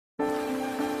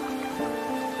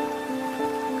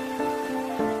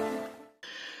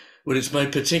Well, it's my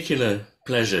particular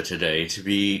pleasure today to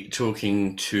be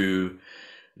talking to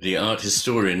the art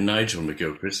historian Nigel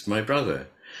McGilchrist, my brother,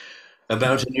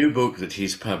 about a new book that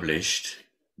he's published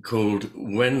called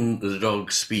When the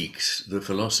Dog Speaks, the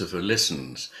Philosopher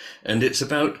Listens. And it's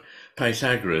about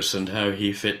Pythagoras and how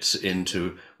he fits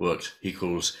into what he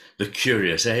calls the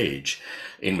curious age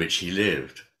in which he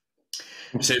lived.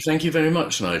 So thank you very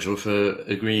much, Nigel, for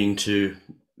agreeing to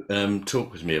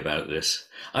talk with me about this.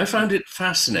 I found it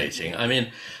fascinating. I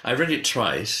mean, I read it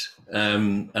twice,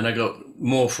 and I got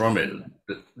more from it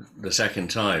the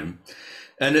second time.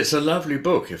 And it's a lovely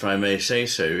book, if I may say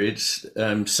so. It's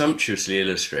sumptuously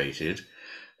illustrated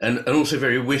and also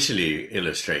very wittily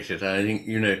illustrated. I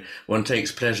think, one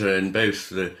takes pleasure in both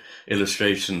the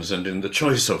illustrations and in the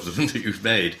choice of them that you've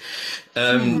made.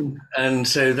 And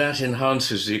so that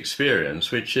enhances the experience,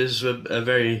 which is a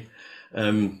very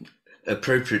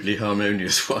appropriately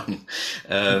harmonious one.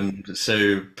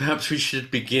 So perhaps we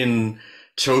should begin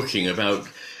talking about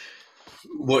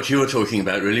what you're talking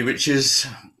about, really, which is,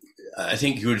 I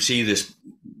think you would see this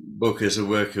book as a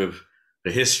work of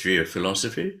the history of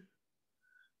philosophy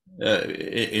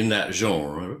in that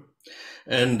genre.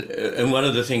 And one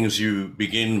of the things you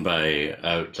begin by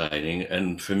outlining,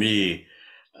 and for me,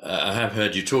 I have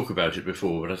heard you talk about it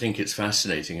before, but I think it's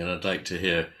fascinating, and I'd like to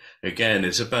hear again,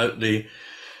 is about the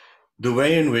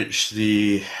way in which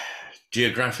the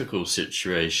geographical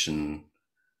situation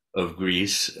of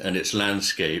Greece and its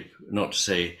landscape, not to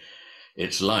say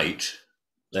its light,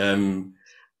 go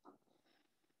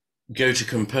to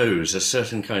compose a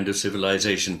certain kind of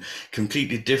civilization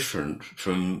completely different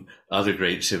from other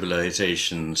great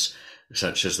civilizations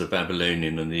such as the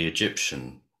Babylonian and the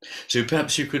Egyptian. So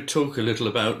perhaps you could talk a little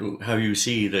about how you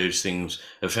see those things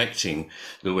affecting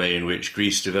the way in which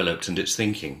Greece developed and its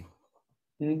thinking.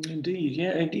 Indeed,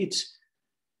 yeah,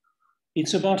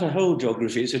 it's about a whole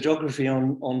geography. It's a geography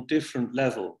on different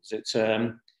levels. It's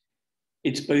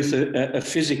both a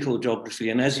physical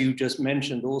geography, and as you just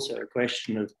mentioned, also a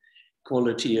question of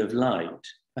quality of light.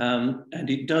 And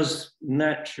it does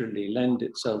naturally lend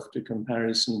itself to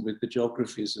comparison with the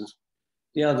geographies of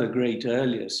the other great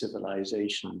earlier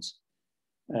civilizations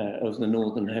of the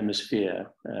Northern Hemisphere,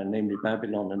 namely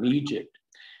Babylon and Egypt.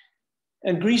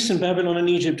 And Greece and Babylon and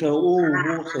Egypt are all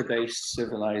water-based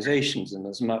civilizations, in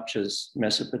as much as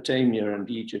Mesopotamia and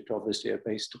Egypt obviously are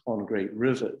based upon great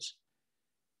rivers,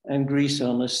 and Greece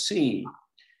on a sea.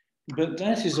 But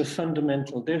that is a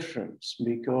fundamental difference,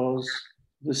 because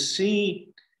the sea,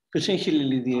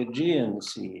 particularly the Aegean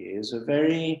Sea, is a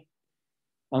very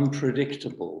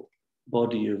unpredictable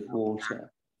body of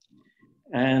water.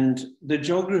 And the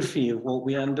geography of what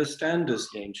we understand as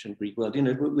the ancient Greek world,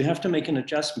 we have to make an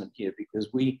adjustment here,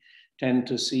 because we tend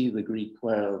to see the Greek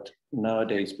world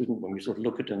nowadays, when we sort of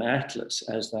look at an atlas,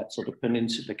 as that sort of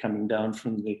peninsula coming down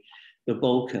from the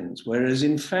Balkans, whereas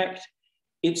in fact,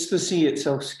 it's the sea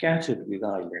itself scattered with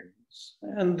islands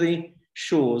and the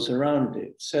shores around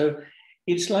it. So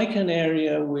it's like an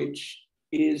area which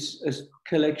is a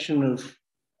collection of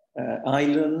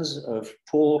islands, of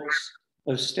ports,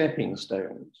 of stepping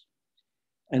stones.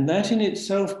 And that in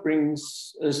itself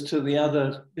brings us to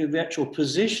the actual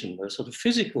position, the sort of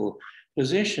physical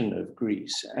position of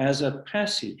Greece as a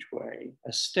passageway,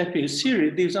 a stepping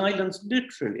series. These islands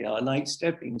literally are like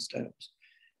stepping stones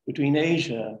between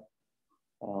Asia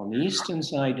on the eastern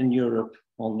side and Europe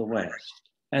on the west,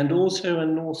 and also a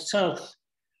north-south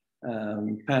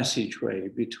passageway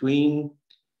between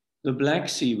the Black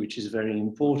Sea, which is very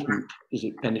important because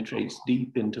it penetrates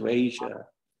deep into Asia,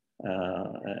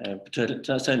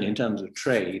 certainly in terms of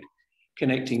trade,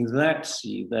 connecting that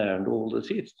sea there and all that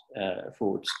it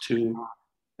affords to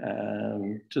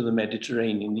the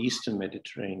Mediterranean, the Eastern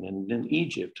Mediterranean, and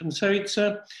Egypt. And so it's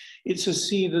a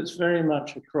sea that's very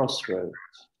much a crossroads.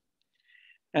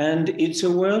 And it's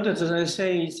a world that, as I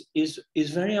say, is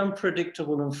very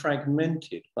unpredictable and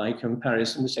fragmented by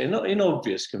comparison. We say, not in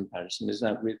obvious comparison, is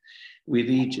that with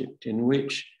Egypt, in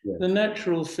which the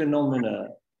natural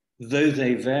phenomena, though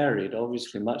they varied,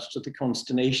 obviously much to the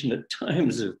consternation at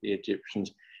times of the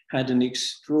Egyptians, had an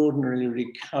extraordinarily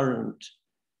recurrent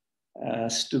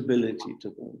stability to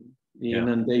them. The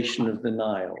inundation of the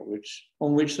Nile,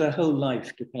 on which their whole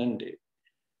life depended,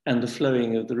 and the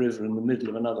flowing of the river in the middle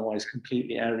of an otherwise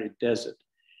completely arid desert,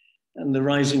 and the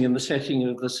rising and the setting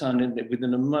of the sun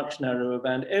within a much narrower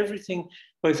band. Everything,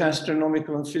 both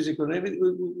astronomical and physical,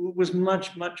 was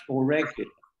much, much more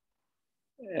regular.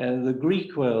 The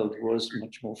Greek world was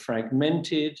much more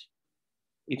fragmented.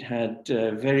 It had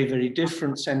very, very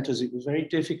different centers. It was very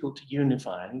difficult to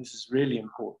unify. I think this is a really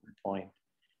important point.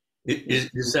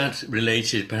 Is that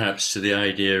related perhaps to the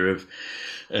idea of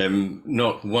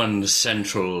not one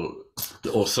central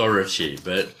authority,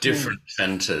 but different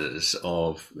centers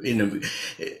of,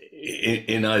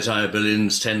 in Isaiah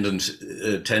Berlin's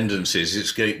tendencies,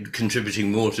 it's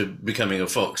contributing more to becoming a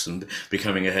fox than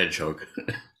becoming a hedgehog.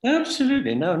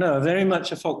 Absolutely. No, very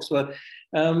much a fox. Well,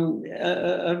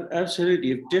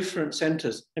 absolutely, of different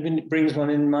centers. I mean, it brings one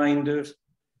in mind of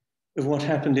what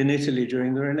happened in Italy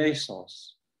during the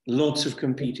Renaissance. Lots of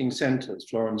competing centers,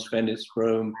 Florence, Venice,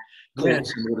 Rome,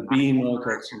 Cortes and Urbino,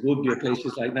 Cortes and Urbia,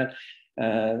 places like that,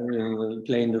 the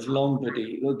plain of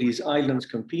Lombardy, all these islands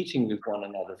competing with one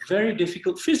another. Very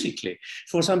difficult physically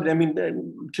for somebody. I mean,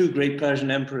 two great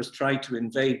Persian emperors tried to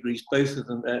invade Greece, both of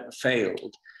them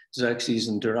failed, Xerxes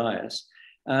and Darius.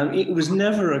 It was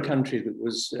never a country that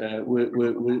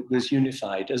was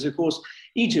unified. As of course,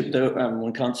 Egypt, though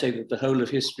one can't say that the whole of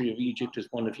history of Egypt is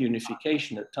one of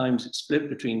unification. At times it split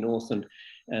between North and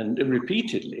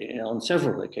repeatedly on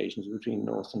several occasions between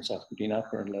North and South, between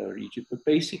Upper and Lower Egypt. But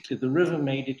basically the river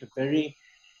made it a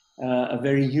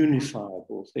very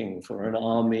unifiable thing for an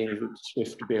army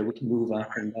swift to be able to move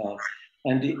up and down.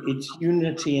 And its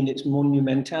unity and its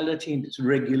monumentality and its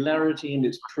regularity and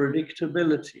its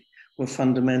predictability were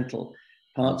fundamental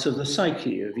parts of the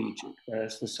psyche of Egypt,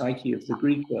 whereas the psyche of the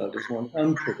Greek world is one of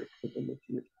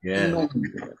unpredictability,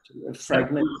 a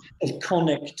fragment of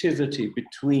connectivity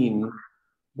between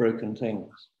broken things.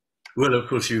 Well, of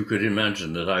course, you could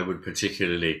imagine that I would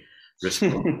particularly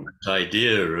respond to the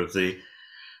idea of the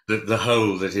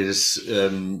whole that is,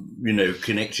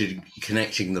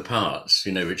 connecting the parts,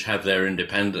 which have their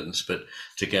independence, but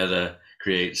together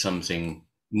create something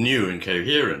new and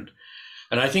coherent.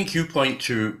 And I think you point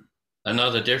to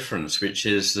another difference, which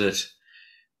is that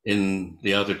in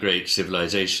the other great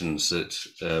civilizations that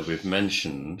we've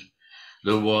mentioned,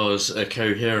 there was a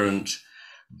coherent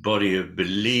body of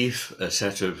belief, a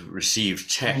set of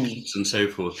received texts and so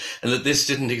forth, and that this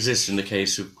didn't exist in the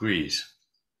case of Greece.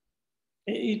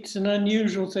 It's an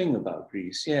unusual thing about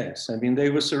Greece, yes. I mean, they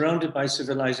were surrounded by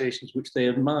civilizations which they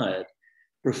admired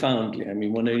profoundly. I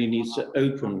mean, one only needs to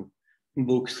open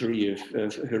Book 3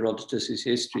 of Herodotus's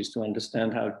histories to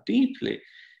understand how deeply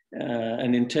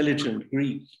an intelligent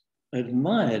Greek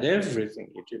admired everything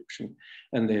Egyptian,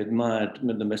 and they admired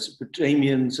the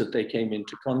Mesopotamians that they came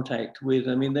into contact with.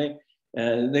 I mean,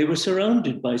 they were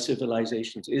surrounded by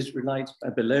civilizations, Israelites,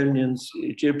 Babylonians,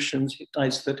 Egyptians,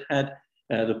 Hittites that had,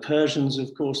 the Persians,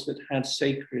 of course, that had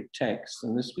sacred texts,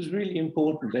 and this was really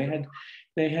important.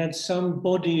 They had some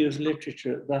body of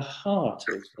literature at the heart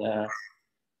of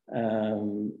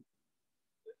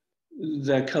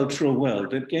their cultural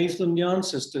world that gave them the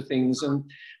answers to things and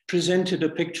presented a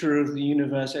picture of the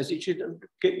universe as it should,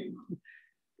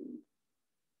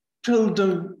 told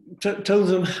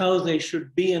them how they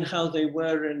should be and how they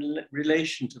were in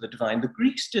relation to the divine. The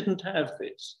Greeks didn't have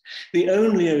this. The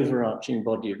only overarching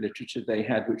body of literature they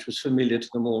had, which was familiar to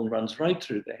them all and runs right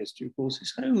through their history, of course,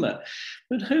 is Homer.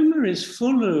 But Homer is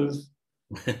full of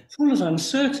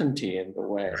uncertainty in the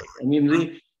way. I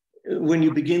mean, when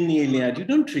you begin the Iliad, you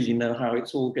don't really know how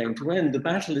it's all going to end. The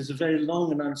battle is a very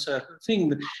long and uncertain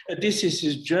thing.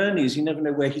 Odysseus' journeys, you never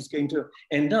know where he's going to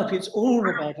end up. It's all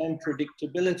about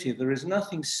unpredictability. There is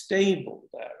nothing stable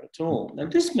there at all.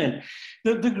 And this meant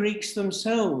that the Greeks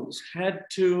themselves had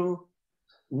to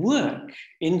work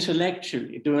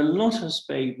intellectually, do a lot of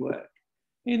spade work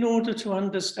in order to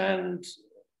understand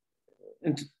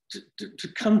and to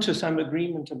come to some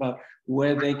agreement about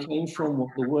where they came from,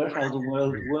 how the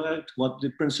world worked, what the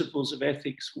principles of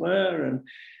ethics were,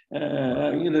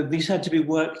 and these had to be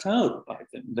worked out by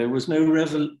them. There was no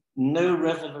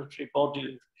revelatory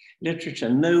body of literature,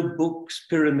 no books,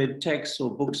 pyramid texts,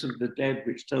 or books of the dead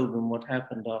which told them what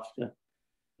happened after.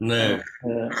 No,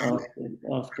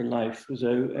 after life was,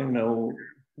 the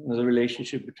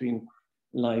relationship between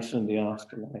life and the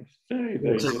afterlife. Very,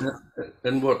 very good.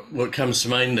 And what comes to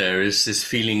mind there is this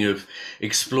feeling of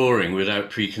exploring without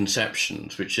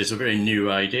preconceptions, which is a very new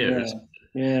idea.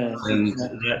 Yeah, and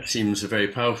exactly. That seems a very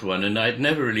powerful one. And I'd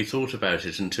never really thought about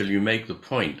it until you make the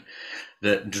point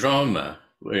that drama,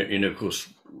 of course,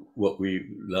 what we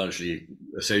largely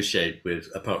associate with,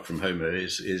 apart from Homer,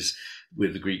 is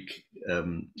with the Greek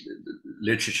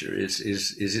literature is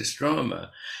its drama.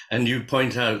 And you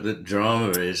point out that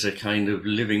drama is a kind of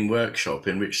living workshop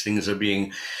in which things are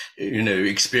being,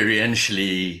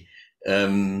 experientially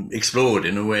explored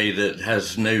in a way that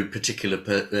has no particular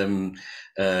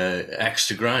axe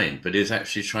to grind, but is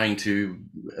actually trying to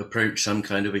approach some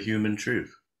kind of a human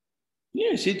truth.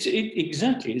 Yes,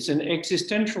 exactly. It's an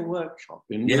existential workshop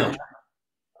in which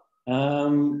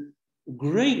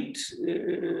great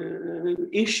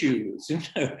issues,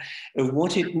 of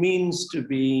what it means to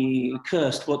be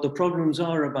cursed, what the problems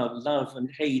are about love and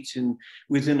hate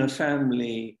within a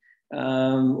family,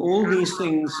 all these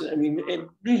things. I mean,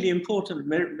 really important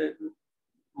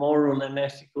moral and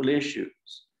ethical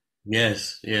issues.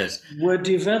 Yes, yes. Were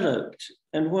developed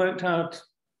and worked out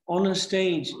on a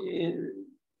stage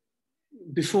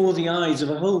before the eyes of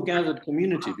a whole gathered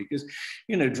community, because,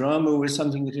 drama was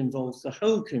something that involved the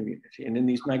whole community. And in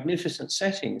these magnificent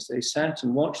settings, they sat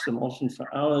and watched them often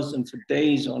for hours and for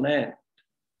days on end.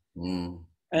 Mm.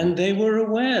 And they were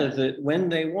aware that when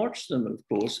they watched them, of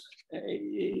course,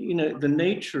 the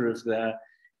nature of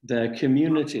their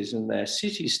communities and their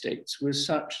city-states was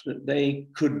such that they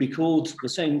could be called to the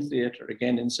same theatre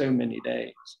again in so many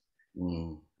days,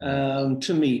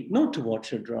 to meet, not to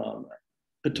watch a drama,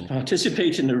 but to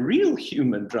participate in a real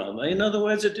human drama. In other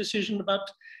words, a decision about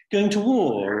going to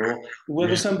war, or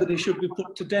whether somebody should be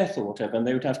put to death or whatever, and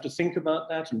they would have to think about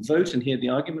that and vote and hear the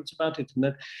arguments about it. And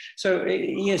that. So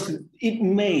yes, it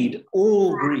made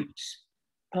all Greeks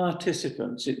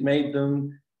participants. It made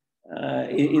them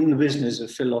in the business of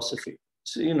philosophy.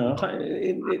 So, in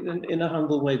a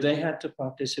humble way, they had to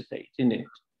participate in it.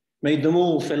 Made them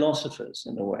all philosophers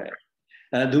in a way.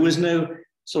 There was no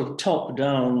sort of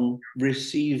top-down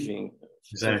receiving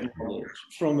of knowledge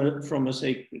from a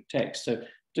sacred text. So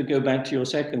to go back to your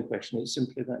second question, it's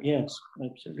simply that. Yes,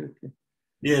 absolutely.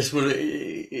 Yes, well,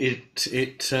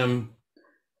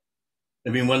 I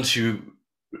mean, once you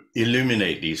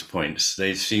illuminate these points,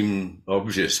 they seem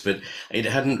obvious, but it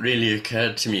hadn't really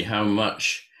occurred to me how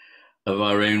much of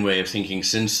our own way of thinking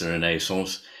since the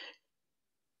Renaissance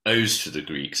owes to the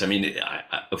Greeks. I mean,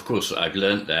 of course, I've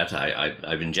learned that,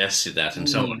 I've ingested that and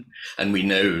so on. And we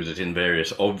know that in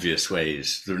various obvious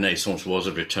ways, the Renaissance was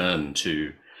a return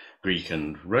to Greek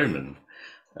and Roman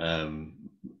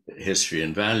history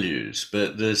and values.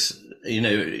 But there's,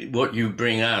 what you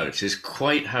bring out is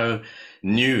quite how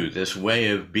new this way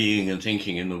of being and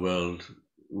thinking in the world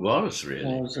was,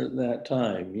 really. Was at that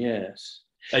time, yes.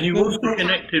 And you also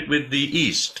connect it with the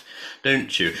East,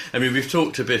 don't you? I mean, we've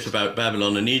talked a bit about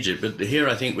Babylon and Egypt, but here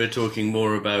I think we're talking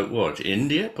more about what?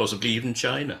 India, possibly even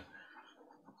China.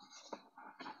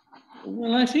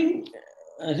 Well, I think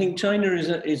China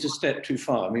is a step too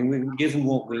far. I mean, given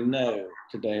what we know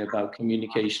today about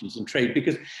communications and trade,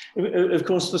 because of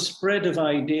course the spread of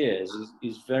ideas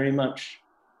is very much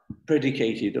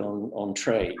predicated on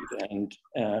trade, and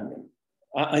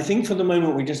I think for the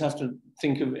moment we just have to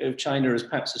think of China as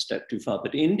perhaps a step too far.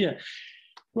 But India,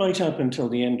 right up until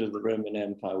the end of the Roman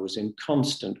Empire, was in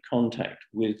constant contact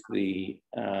with the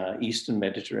Eastern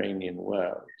Mediterranean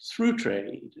world through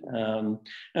trade,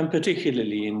 and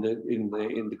particularly in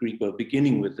the Greek world,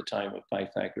 beginning with the time of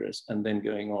Pythagoras and then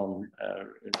going on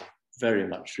very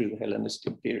much through the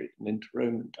Hellenistic period and into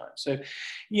Roman times. So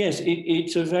yes,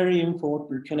 it's a very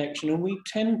important connection, and we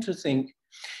tend to think,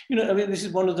 I mean, this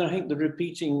is one of the, I think, the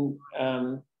repeating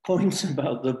points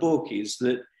about the book is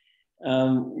that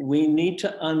we need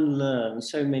to unlearn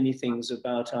so many things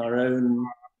about our own,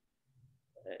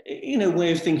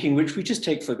 way of thinking, which we just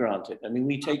take for granted. I mean,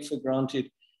 we take for granted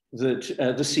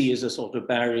that the sea is a sort of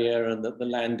barrier and that the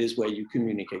land is where you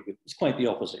communicate with. It's quite the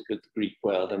opposite with the Greek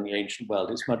world and the ancient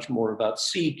world. It's much more about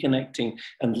sea connecting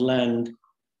and land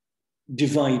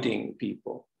dividing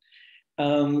people.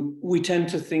 We tend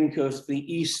to think of the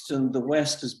East and the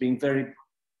West as being very,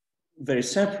 very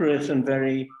separate and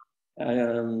very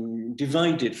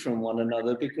divided from one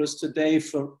another, because today,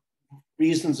 for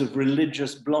reasons of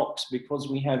religious blocks, because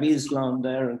we have Islam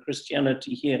there and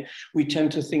Christianity here, we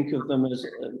tend to think of them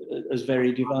as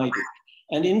very divided.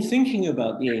 And in thinking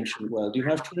about the ancient world, you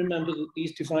have to remember that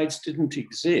these divides didn't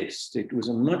exist. It was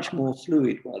a much more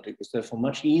fluid world. It was therefore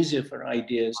much easier for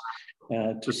ideas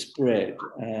to spread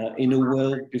in a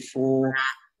world before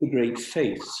the great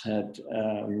faiths had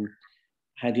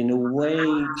in a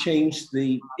way changed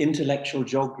the intellectual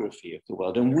geography of the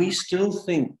world. And we still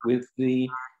think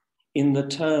in the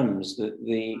terms that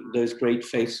those great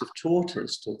faiths have taught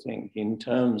us to think, in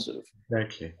terms of...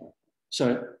 Exactly.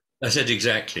 So I said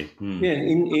exactly. Yeah,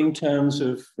 in terms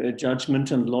of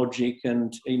judgment and logic,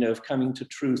 and of coming to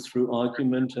truth through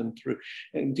argument and through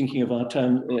thinking of our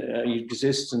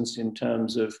existence in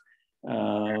terms of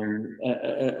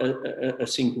a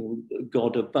single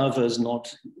God above us,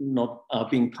 not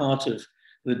being part of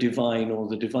the divine, or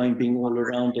the divine being all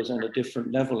around us on a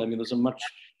different level. I mean, there's a much,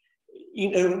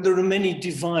 there are many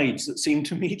divides that seem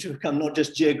to me to have come not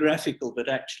just geographical, but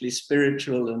actually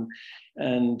spiritual and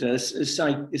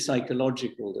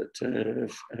psychological that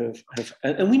have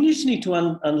and we just need to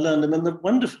unlearn them. And the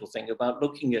wonderful thing about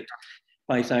looking at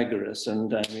Pythagoras,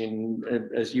 and I mean,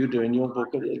 as you do in your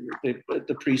book,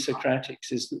 the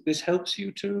pre-Socratics, is that this helps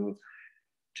you to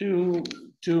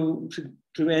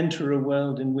enter a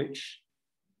world in which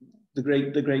the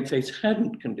great faiths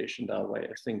hadn't conditioned our way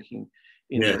of thinking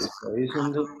in Yes. those ways,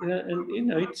 and that, and you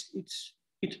know,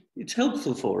 it's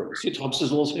helpful for us. It helps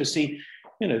us also see,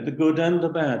 you know, the good and the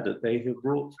bad that they have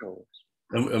brought for us.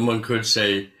 And one could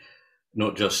say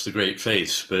not just the great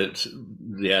faiths, but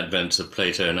the advent of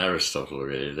Plato and Aristotle,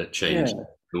 really, that changed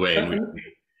the way in which we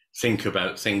think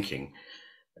about thinking.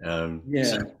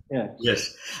 Yes,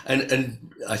 and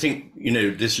I think, you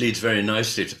know, this leads very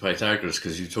nicely to Pythagoras,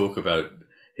 because you talk about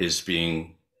his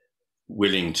being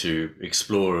willing to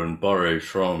explore and borrow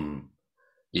from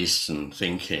Eastern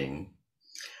thinking.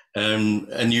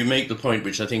 And you make the point,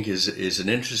 which I think is an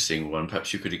interesting one,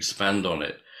 perhaps you could expand on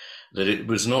it, that it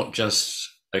was not just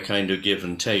a kind of give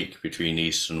and take between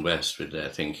East and West with their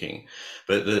thinking,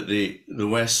 but that the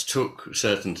West took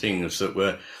certain things that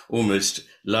were almost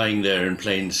lying there in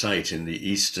plain sight in the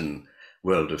Eastern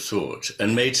world of thought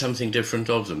and made something different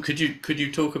of them. Could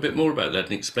you talk a bit more about that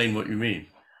and explain what you mean?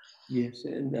 Yes,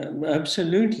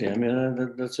 absolutely. I mean,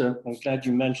 I'm glad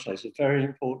you mentioned it. It's a very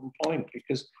important point,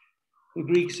 because the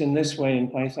Greeks in this way, in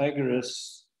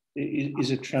Pythagoras,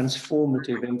 is a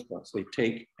transformative influence. They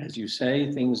take, as you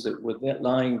say, things that were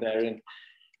lying there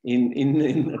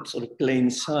in a sort of plain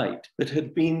sight, but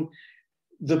had been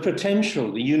the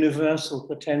potential, the universal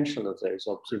potential of those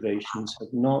observations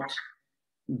had not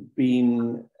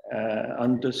been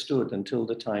understood until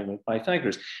the time of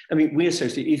Pythagoras. I mean, we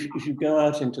associate, if you go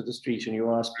out into the street and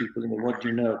you ask people, you know, what do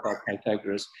you know about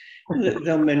Pythagoras?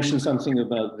 They'll mention something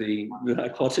about the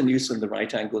hypotenuse and the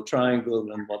right angle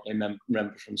triangle and what they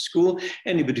remember from school.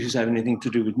 Anybody who's had anything to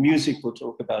do with music will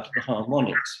talk about the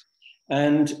harmonics.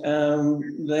 And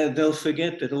they'll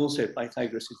forget that also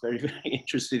Pythagoras is very, very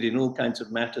interested in all kinds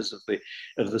of matters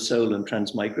of the soul and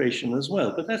transmigration as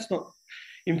well. But that's not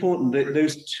important.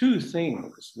 Those two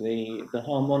things, the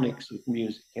harmonics of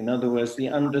music, in other words, the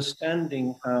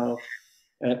understanding how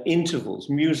intervals,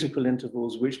 musical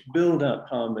intervals, which build up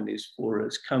harmonies for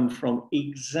us, come from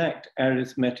exact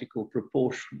arithmetical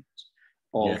proportions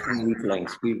of root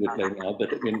length, we would know now,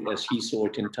 but as he saw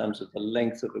it in terms of the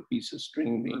length of a piece of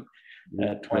string being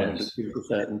twanged to a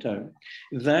certain tone.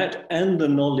 That and the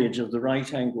knowledge of the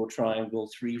right angle triangle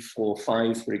 3, 4,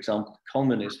 5, for example, the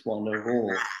commonest one of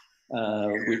all,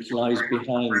 which lies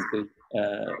behind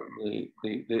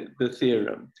the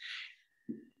theorem.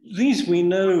 These we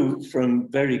know from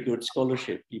very good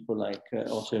scholarship. People like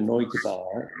Otto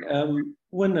Neugebauer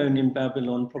were known in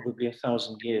Babylon probably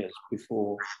 1,000 years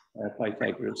before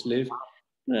Pythagoras lived.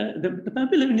 The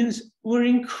Babylonians were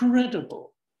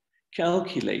incredible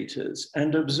calculators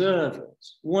and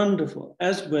observers, wonderful,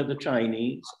 as were the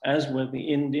Chinese, as were the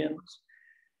Indians.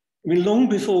 I mean, long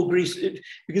before Greece,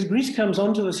 because Greece comes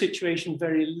onto the situation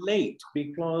very late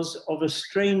because of a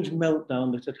strange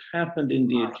meltdown that had happened in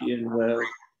the Aegean world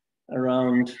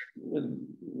around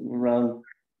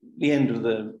the end of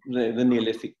the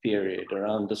Neolithic period,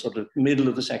 around the sort of middle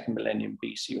of the second millennium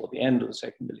BC or the end of the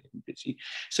second millennium BC.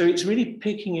 So it's really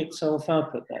picking itself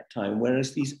up at that time,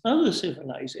 whereas these other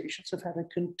civilizations have had a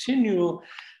continual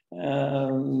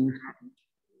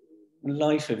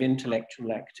life of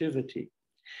intellectual activity.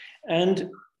 And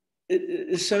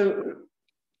so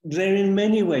they're in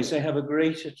many ways, they have a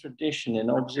greater tradition in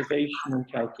observation and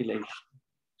calculation.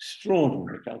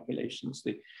 Extraordinary calculations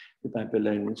the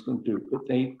Babylonians can do, but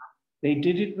they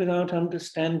did it without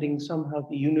understanding somehow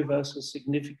the universal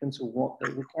significance of what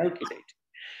they were calculating.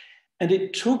 And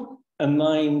it took a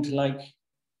mind like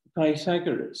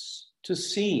Pythagoras to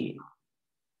see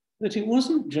that it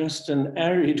wasn't just an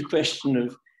arid question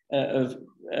of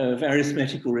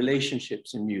arithmetical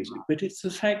relationships in music, but it's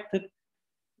the fact that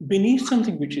beneath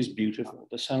something which is beautiful,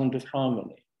 the sound of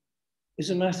harmony, is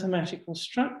a mathematical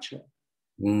structure.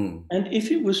 And if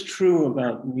it was true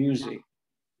about music,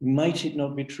 might it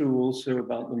not be true also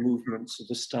about the movements of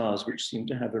the stars, which seem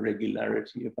to have a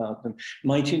regularity about them?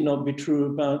 Might it not be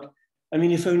true about, I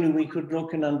mean, if only we could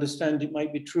look and understand, it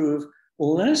might be true of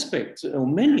all aspects or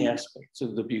many aspects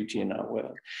of the beauty in our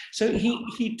world. So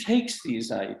he takes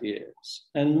these ideas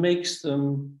and makes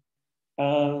them,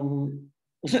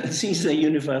 sees their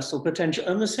universal potential.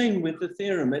 And the same with the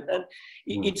theorem.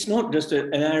 It's not just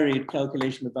an arid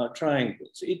calculation about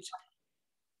triangles.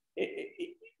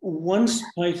 Once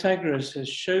Pythagoras has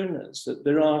shown us that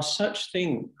there are such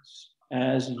things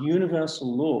as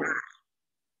universal laws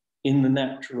in the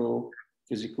natural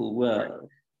physical world,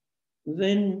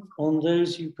 then on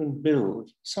those you can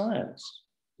build science.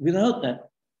 Without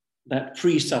that, that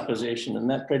presupposition and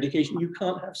that predication, you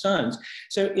can't have science.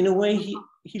 So in a way,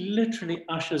 he literally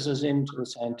ushers us into the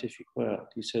scientific world.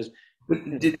 He says,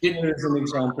 here is an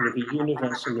example of a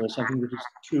universal law, something that is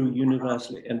true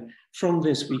universally. And from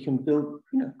this, we can build,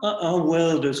 our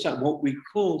world of what we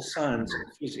call science and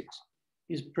physics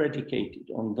is predicated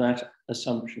on that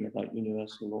assumption about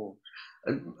universal law.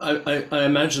 I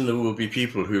imagine there will be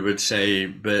people who would say,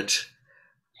 but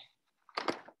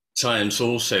science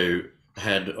also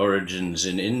had origins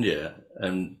in India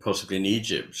and possibly in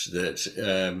Egypt, that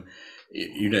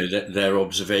that their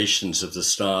observations of the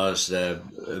stars, their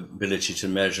ability to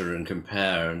measure and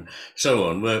compare and so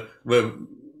on were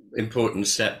important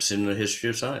steps in the history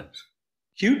of science.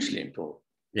 Hugely important.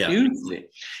 Yeah. Hugely.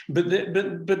 But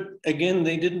again,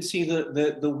 they didn't see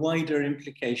the wider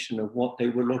implication of what they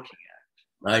were looking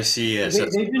at. I see, yes.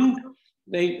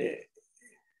 They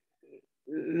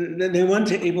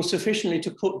weren't able sufficiently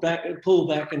to pull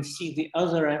back and see the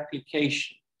other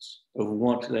applications of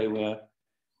what they were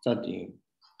studying.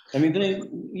 I mean,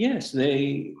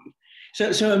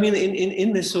 So I mean,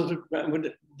 in this sort of,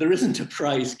 there isn't a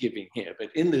prize giving here, but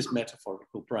in this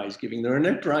metaphorical prize giving, there are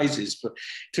no prizes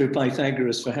to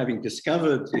Pythagoras for having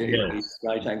discovered the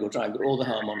right angle triangle, or the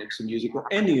harmonics of music, or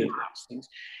any of those things,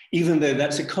 even though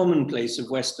that's a commonplace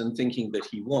of Western thinking that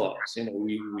he was.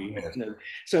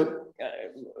 So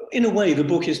in a way, the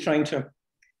book is trying to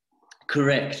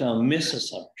correct our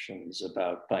misassumptions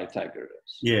about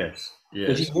Pythagoras. Yes.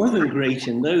 But he wasn't great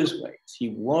in those ways.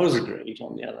 He was great,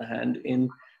 on the other hand, in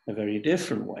a very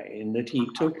different way, in that he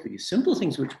took these simple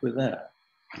things which were there.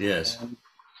 Yes.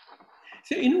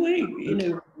 So in a way,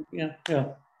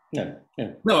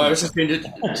 No, I was just going to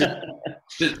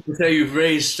say you've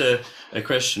raised a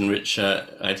question which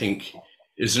I think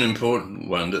is an important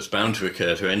one that's bound to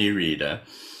occur to any reader.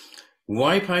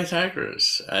 Why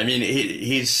Pythagoras? I mean,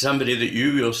 he's somebody that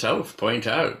you yourself point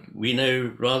out we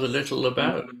know rather little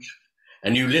about.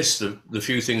 And you list the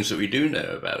few things that we do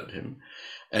know about him.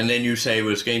 And then you say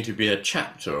there's going to be a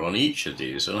chapter on each of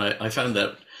these. And I found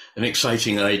that an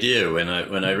exciting idea when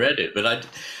I read it. But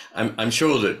I'm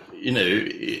sure that,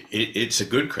 it's a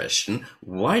good question.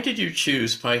 Why did you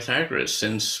choose Pythagoras,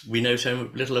 since we know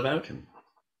so little about him?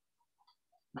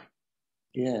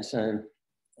 Yes,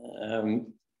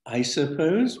 I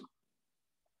suppose.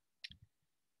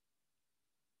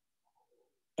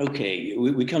 Okay,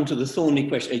 we come to the thorny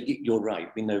question. You're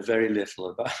right. We know very little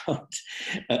about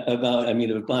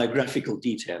of biographical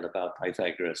detail about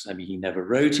Pythagoras. I mean, he never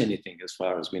wrote anything, as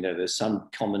far as we know. There's some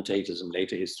commentators and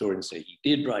later historians say he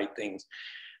did write things.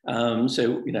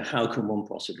 So how can one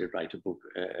possibly write a book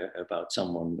about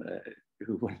someone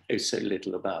who one knows so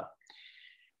little about?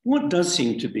 What does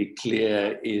seem to be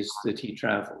clear is that he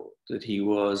traveled. That he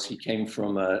came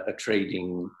from a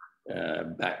trading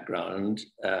background,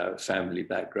 family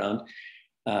background.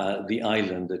 The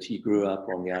island that he grew up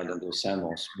on, the island of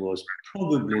Samos, was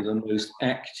probably the most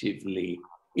actively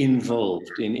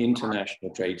involved in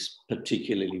international trades,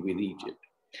 particularly with Egypt.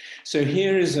 So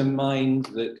here is a mind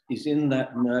that is in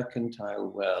that mercantile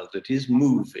world, that is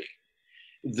moving,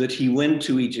 that he went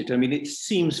to Egypt. I mean, it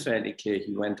seems fairly clear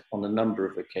he went on a number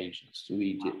of occasions to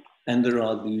Egypt. And there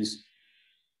are these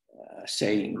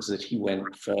sayings that he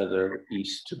went further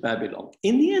east to Babylon.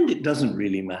 In the end, it doesn't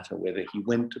really matter whether he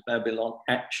went to Babylon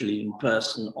actually in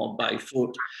person or by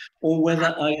foot, or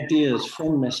whether ideas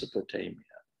from Mesopotamia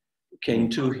came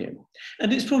to him.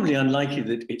 And it's probably unlikely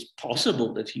that it's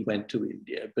possible that he went to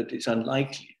India, but it's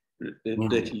unlikely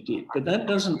that he did. But that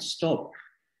doesn't stop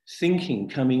thinking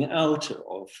coming out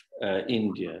of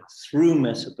India through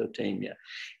Mesopotamia.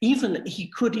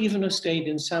 He could even have stayed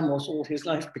in Samos all his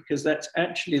life, because that's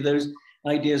actually, those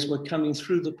ideas were coming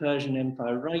through the Persian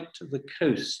Empire right to the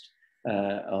coast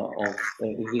of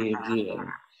the Aegean.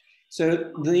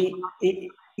 So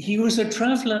he was a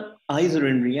traveler either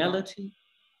in reality,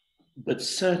 but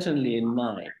certainly in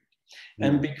mind.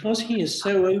 And because he is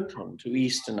so open to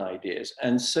Eastern ideas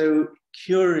and so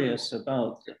curious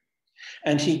about them,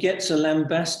 and he gets a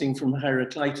lambasting from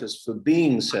Heraclitus for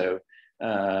being so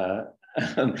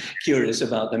curious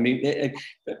about them.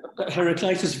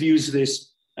 Heraclitus views this,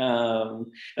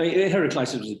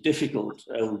 Heraclitus was a difficult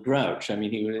old grouch. I mean,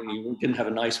 he didn't have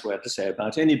a nice word to say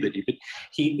about anybody, but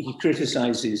he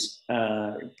criticizes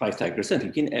Pythagoras, I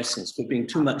think, in essence, for being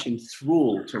too much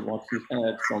enthralled to what he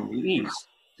heard from the East.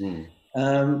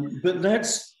 But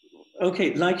that's,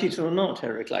 okay, like it or not,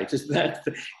 Heraclitus,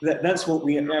 that's what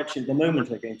we actually at the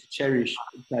moment are going to cherish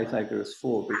Pythagoras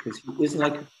for, because he is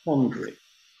like a quandary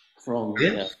from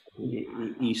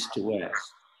east to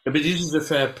west. But this is a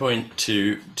fair point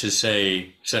to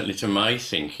say, certainly to my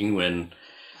thinking, when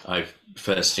I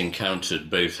first encountered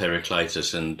both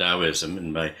Heraclitus and Taoism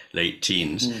in my late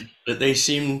teens, that they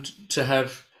seemed to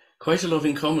have quite a lot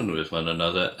in common with one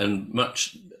another, and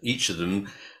each of them,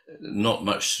 not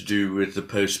much to do with the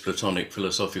post-Platonic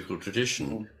philosophical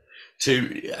tradition.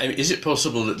 Is it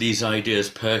possible that these ideas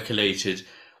percolated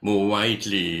more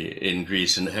widely in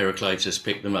Greece and Heraclitus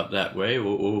picked them up that way,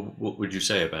 or what would you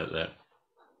say about that?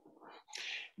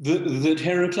 That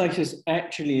Heraclitus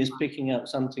actually is picking up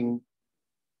something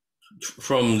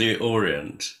from the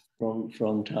Orient.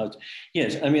 From Taoism.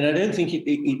 Yes, I mean, I don't think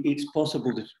it's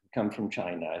possible to come from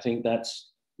China. I think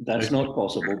that's not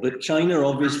possible. But China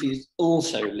obviously is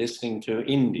also listening to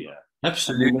India.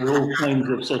 Absolutely. I mean, there are all kinds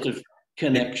of sort of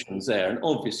connections there. And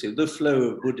obviously the flow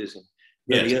of Buddhism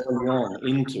very early on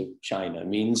into China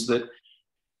means that,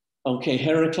 okay,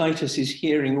 Heraclitus is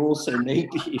hearing also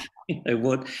maybe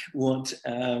what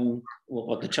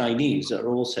the Chinese are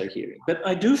also hearing. But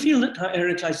I do feel that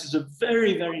Heraclitus is a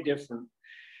very, very different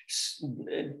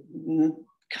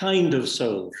kind of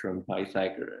soul from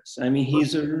Pythagoras. I mean,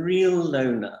 he's a real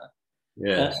loner.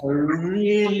 Yes.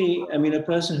 A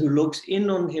person who looks in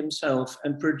on himself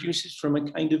and produces from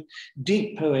a kind of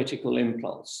deep poetical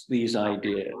impulse these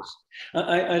ideas.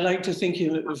 I like to think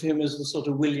of him as the sort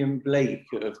of William Blake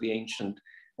of the ancient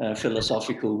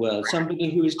philosophical world,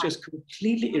 somebody who is just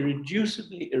completely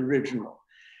irreducibly original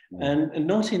and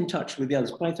not in touch with the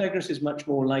others. Pythagoras is much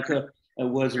more like a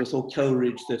Wordsworth or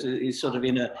Coleridge that is sort of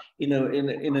in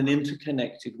an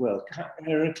interconnected world.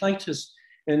 Heraclitus,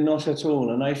 and not at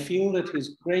all. And I feel that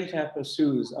his great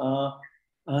aperçus are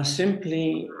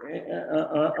simply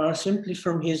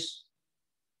from his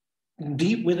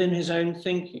deep within his own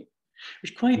thinking,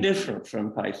 which is quite different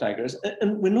from Pythagoras.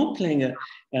 And we're not playing a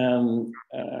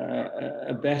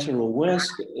better or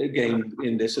worse game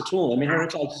in this at all. I mean,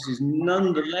 Heraclitus is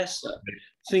none the less a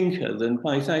thinker than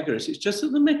Pythagoras. It's just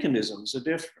that the mechanisms are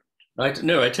different. I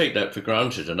take that for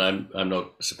granted, and I'm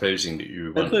not supposing that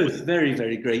you. They're both very,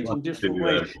 very great in different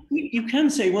ways. You can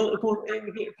say, well,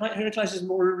 Heraclitus is a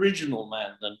more original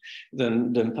man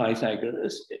than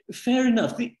Pythagoras. Fair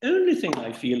enough. The only thing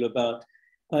I feel about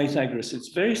Pythagoras, it's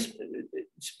very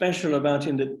special about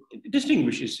him that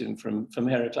distinguishes him from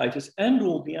Heraclitus and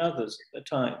all the others at the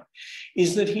time,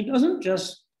 is that he doesn't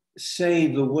just say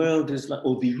the world is like,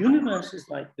 or the universe is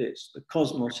like this, the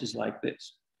cosmos is like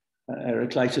this.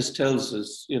 Heraclitus tells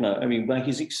us, by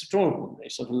his extraordinary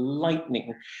sort of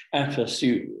lightning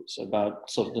aperçus about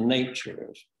sort of the nature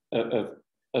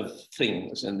of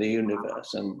things and the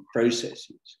universe and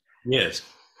processes. Yes.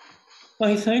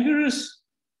 Pythagoras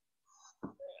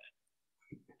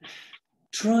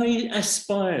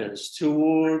aspires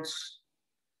towards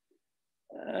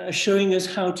showing us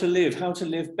how to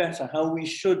live better, how we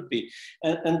should be.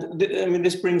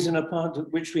 This brings in a part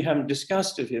which we haven't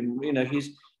discussed of him.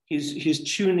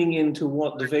 He's tuning into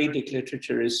what the Vedic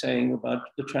literature is saying about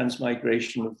the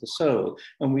transmigration of the soul.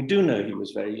 And we do know he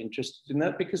was very interested in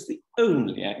that because the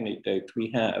only anecdote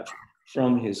we have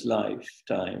from his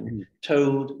lifetime,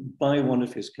 told by one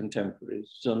of his contemporaries,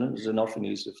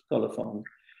 Xenophanes of Colophon,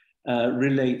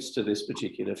 relates to this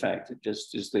particular fact. It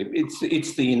just is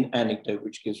it's the anecdote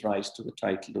which gives rise to the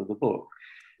title of the book.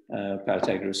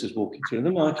 Pythagoras is walking through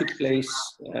the marketplace.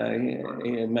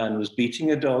 A man was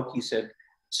beating a dog. He said,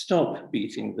 "Stop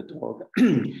beating the dog,"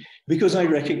 because I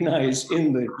recognize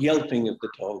in the yelping of the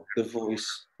dog the voice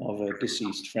of a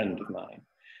deceased friend of mine.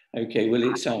 Okay, well,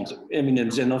 it sounds, in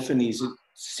Xenophanes, it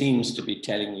seems to be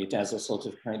telling it as a sort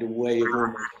of kind of way of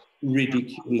almost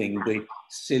ridiculing the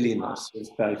silliness of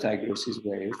Pythagoras'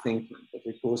 way of thinking. But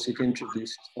of course, it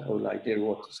introduces the whole idea of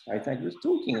what is Pythagoras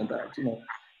talking about,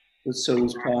 the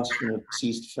soul's passed from a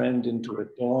deceased friend into a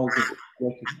dog.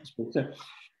 So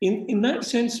in that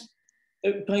sense,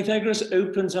 Pythagoras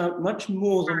opens out much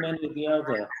more than many of the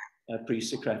other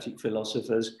pre-Socratic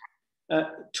philosophers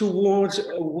towards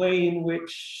a way in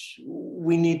which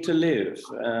we need to live,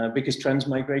 because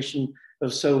transmigration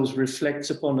of souls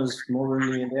reflects upon us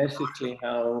morally and ethically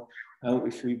how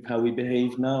we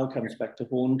behave now comes back to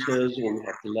haunt us, or we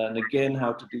have to learn again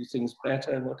how to do things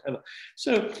better and whatever.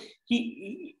 So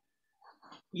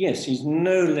yes, he's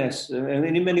no less,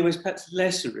 in many ways, perhaps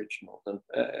less original than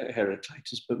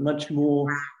Heraclitus, but a much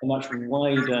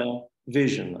wider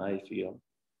vision, I feel.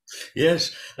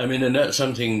 Yes, and that's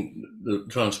something, the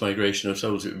transmigration of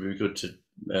souls, it would be good to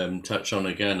touch on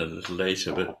again a little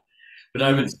later. But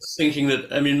I was thinking that,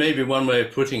 maybe one way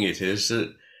of putting it is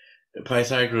that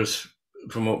Pythagoras,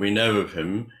 from what we know of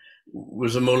him,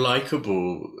 was a more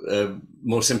likable,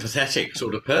 more sympathetic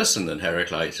sort of person than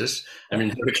Heraclitus.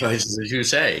 Heraclitus, as you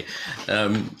say,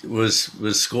 was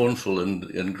scornful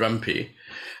and grumpy.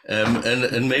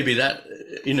 And maybe that,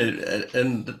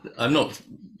 and I'm not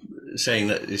saying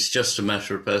that it's just a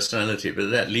matter of personality, but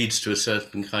that leads to a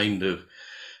certain kind of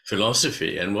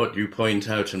philosophy. And what you point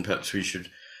out, and perhaps we should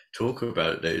talk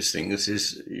about those things,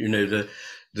 is,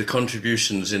 the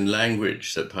contributions in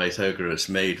language that Pythagoras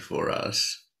made for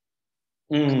us.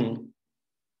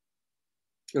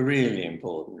 Really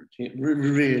important.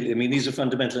 Really, I mean, these are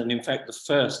fundamental. And in fact, the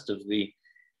first of the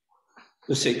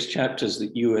 6 chapters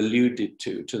that you alluded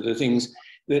to the things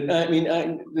that,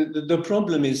 the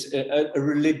problem is a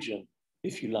religion,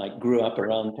 if you like, grew up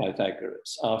around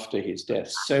Pythagoras after his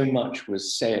death. So much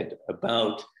was said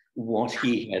about what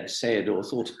he had said or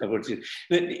thought about it,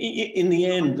 that in the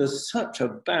end, there's such a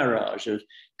barrage of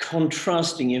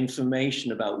contrasting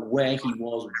information about where he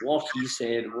was, what he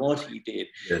said, what he did,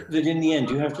 that in the end,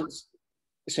 you have to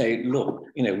say, look,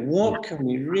 what can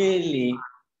we really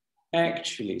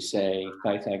actually say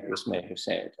Pythagoras may have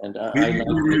said? And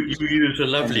you use a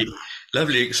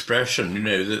lovely expression,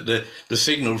 that the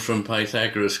signal from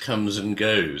Pythagoras comes and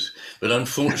goes, but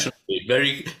unfortunately,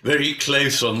 very, very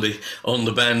close on the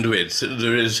bandwidth,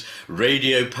 there is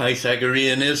radio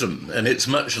Pythagoreanism, and it's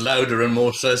much louder and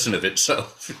more certain of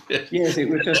itself. Yes, it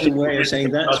was just a way of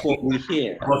saying that's what we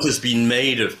hear. What has been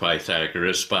made of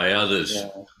Pythagoras by others,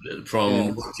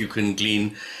 from what you can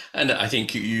glean, and I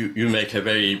think you make a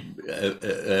very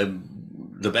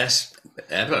the best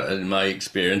ever, in my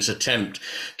experience, attempt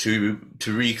to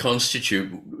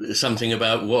reconstitute something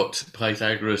about what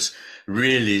Pythagoras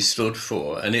really stood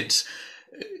for, and it's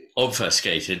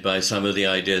obfuscated by some of the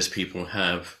ideas people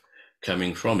have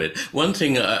coming from it. One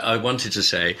thing I wanted to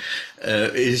say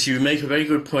is you make a very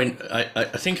good point. I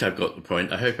think I've got the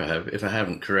point. I hope I have. If I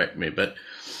haven't, correct me. But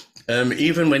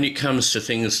even when it comes to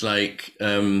things like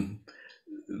the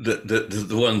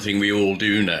one thing we all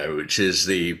do know, which is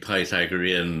the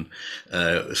Pythagorean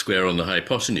square on the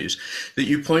hypotenuse, that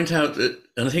you point out that,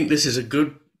 and I think this is a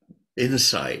good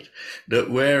insight, that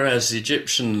whereas the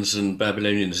Egyptians and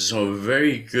Babylonians are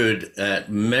very good at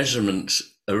measurement,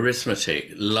 arithmetic,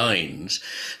 lines,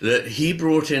 that he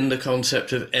brought in the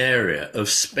concept of area, of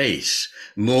space,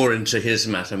 more into his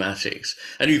mathematics.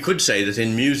 And you could say that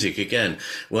in music, again,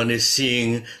 one is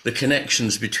seeing the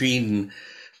connections between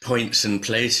points and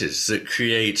places that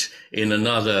create in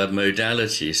another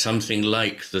modality something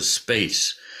like the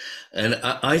space. And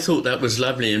I thought that was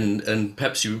lovely, and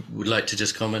perhaps you would like to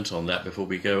just comment on that before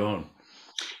we go on.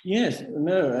 Yes,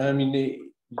 no, I mean,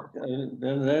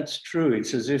 that's true.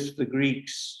 It's as if the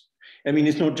Greeks, I mean,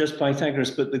 it's not just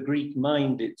Pythagoras, but the Greek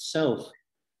mind itself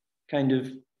kind of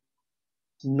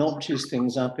notches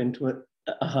things up into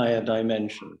a higher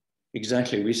dimension.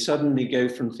 Exactly. We suddenly go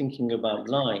from thinking about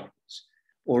lines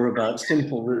or about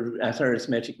simple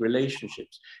arithmetic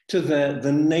relationships to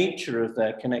the nature of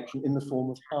their connection in the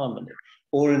form of harmony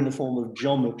or in the form of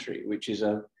geometry, which is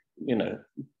a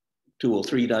 2 or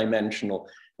 3 dimensional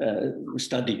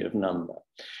study of number.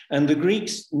 And the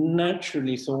Greeks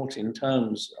naturally thought in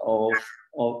terms of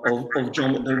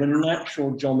geometry. They were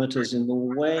natural geometers in the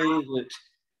way that,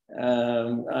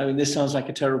 I mean, this sounds like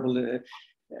a terrible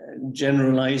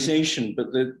generalization, but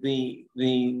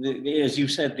as you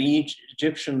said, the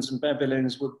Egyptians and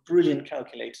Babylonians were brilliant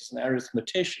calculators and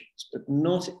arithmeticians, but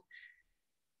not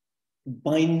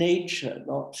by nature,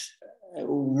 not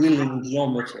willing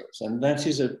geometers. And that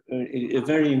is a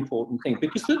very important thing,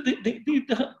 because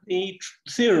the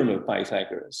theorem of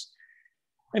Pythagoras,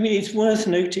 I mean, it's worth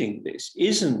noting this,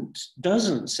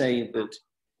 doesn't say that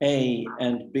A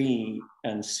and B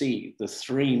and C, the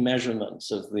 3 measurements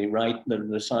of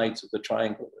the sides of the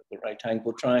triangle, the right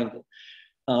angle triangle,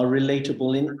 are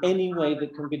relatable in any way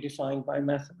that can be defined by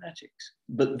mathematics.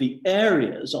 But the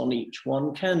areas on each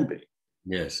one can be.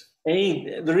 Yes.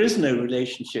 There is no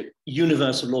relationship,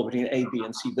 universal law between A, B,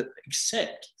 and C, but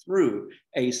except through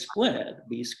A squared,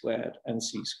 B squared, and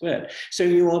C squared. So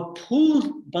you are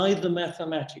pulled by the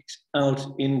mathematics out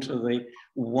into the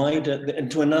wider,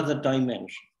 into another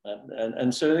dimension.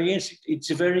 And so, yes, it's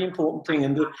a very important thing.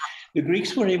 And the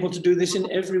Greeks were able to do this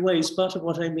in every way. It's part of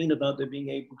what I mean about them being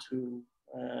able to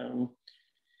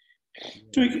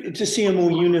see a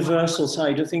more universal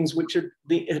side of things, which had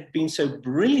been so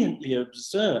brilliantly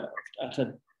observed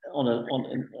on a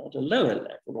lower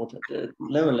level, or at a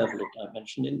lower level of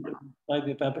dimension by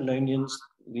the Babylonians,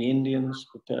 the Indians,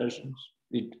 the Persians,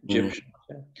 the Egyptians.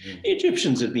 The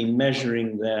Egyptians had been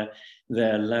measuring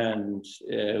their land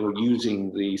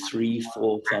using the 3,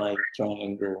 4, 5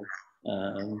 triangle.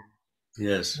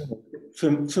 Yes.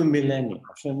 For millennia.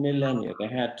 They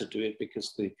had to do it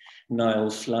because the Nile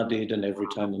flooded, and every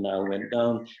time the Nile went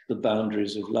down, the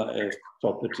boundaries of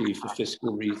property for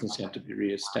fiscal reasons had to be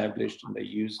re-established, and they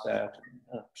used that.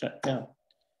 Yeah.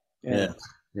 Yeah.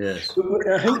 Yes.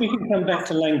 I hope we can come back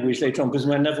to language later on, because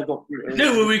I never got.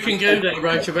 No, well, we can go there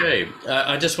right away.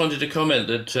 I just wanted to comment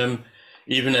that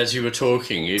even as you were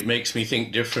talking, it makes me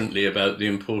think differently about the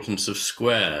importance of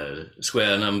square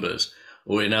numbers,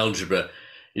 or in algebra,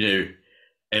 you know,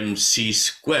 MC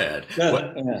squared.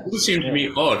 Well, it all seemed to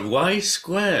me odd. Why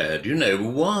squared? You know,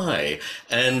 why?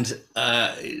 And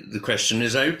the question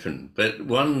is open. But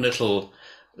one little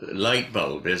light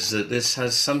bulb is that this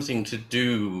has something to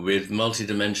do with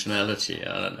multidimensionality.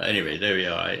 Anyway, there we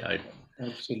are.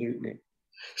 Absolutely.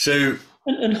 So,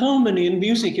 and harmony in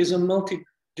music is a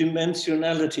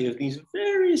multidimensionality of these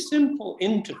very simple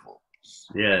intervals.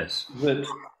 Yes. That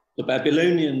the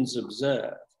Babylonians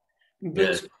observed. But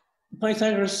yes.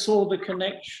 Pythagoras saw the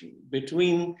connection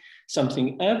between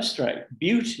something abstract,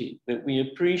 beauty, that we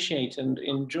appreciate and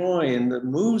enjoy and that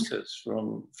moves us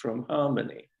from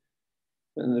harmony,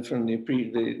 and from the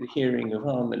hearing of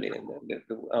harmony and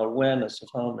our awareness of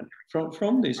harmony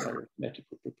from these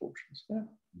arithmetical proportions.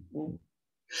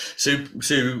 So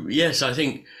yes, I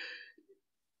think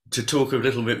to talk a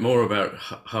little bit more about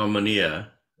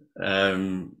harmonia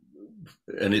and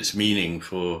its meaning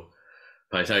for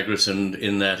Pythagoras and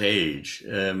in that age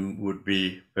would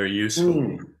be very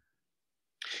useful.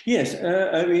 Yes,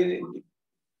 I mean,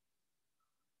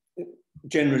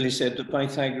 generally said that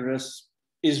Pythagoras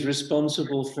is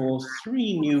responsible for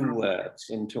 3 new words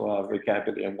into our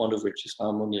vocabulary, and one of which is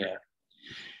harmonia.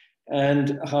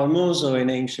 And harmozo in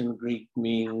ancient Greek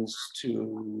means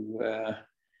to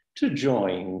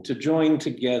join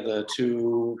together,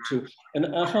 and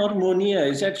a harmonia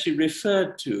is actually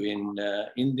referred to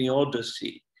in the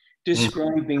Odyssey,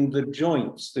 describing the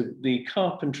joints, the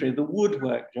carpentry, the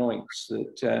woodwork joints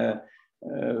that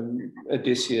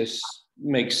Odysseus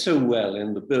makes so well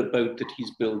in the boat that he's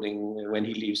building when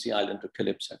he leaves the island of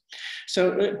Calypso.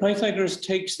 So Pythagoras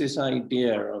takes this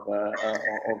idea of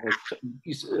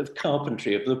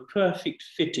carpentry, of the perfect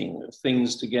fitting of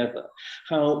things together,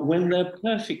 how when they're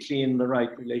perfectly in the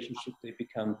right relationship, they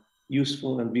become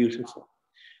useful and beautiful.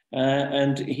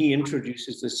 And he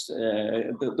introduces this,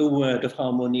 the word of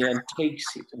harmonia, and takes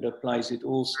it and applies it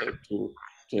also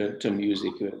to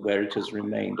music, where it has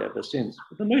remained ever since.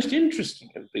 But the most interesting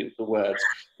of the words,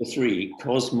 the 3,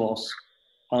 cosmos,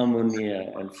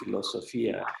 harmonia, and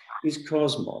philosophia, is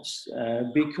cosmos,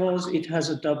 because it has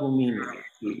a double meaning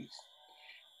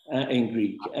in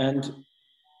Greek. And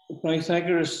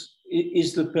Pythagoras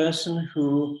is the person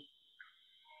who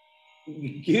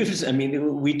gives, I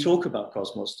mean, we talk about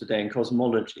cosmos today and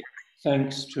cosmology,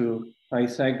 thanks to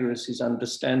Pythagoras'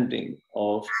 understanding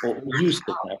of, or use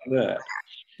of that word.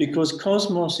 Because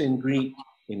cosmos in Greek,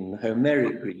 in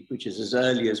Homeric Greek, which is as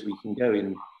early as we can go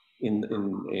in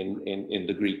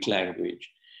the Greek language,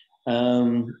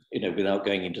 without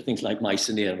going into things like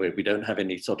Mycenaean, where we don't have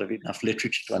any sort of enough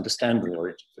literature to understand the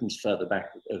origins further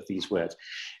back of these words.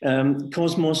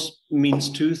 Cosmos means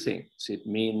 2 things. It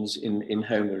means, in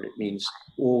Homer, it means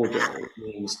order. It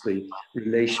means the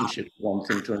relationship of one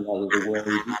thing to another, the way,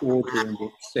 the order in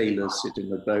which sailors sit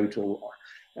in a boat, or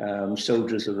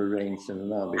soldiers are arranged in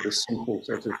an army, the simple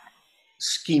sort of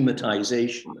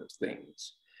schematization of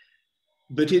things.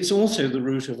 But it's also the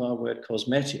root of our word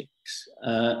cosmetics,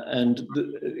 and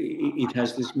it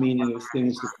has this meaning of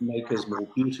things that make us more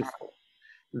beautiful.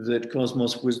 That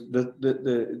cosmos was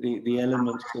the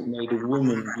elements that made a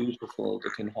woman beautiful,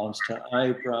 that enhanced her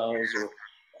eyebrows,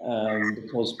 or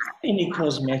because any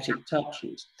cosmetic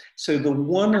touches. So the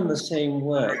one and the same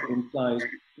word implies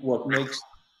what makes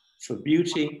for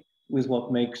beauty with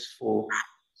what makes for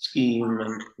scheme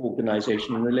and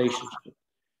organization and relationship.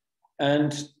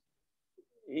 And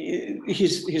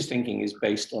his thinking is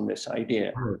based on this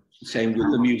idea. Same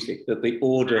with the music, that the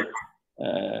order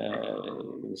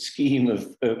scheme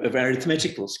of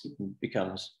arithmetical scheme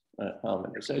becomes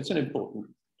harmony. So it's an important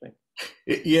thing.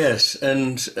 Yes,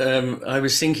 and I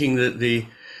was thinking that the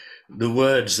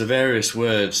words, the various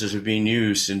words that have been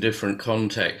used in different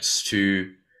contexts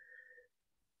to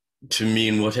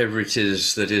mean whatever it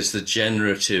is that is the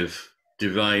generative,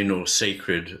 divine or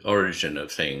sacred origin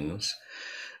of things.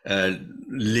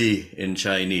 Li in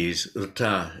Chinese,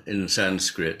 ta in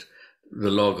Sanskrit,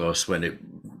 the logos when it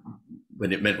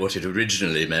meant what it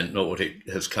originally meant, not what it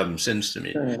has come since to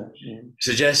mean,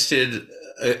 suggested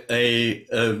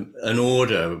an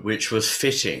order which was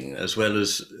fitting as well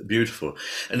as beautiful.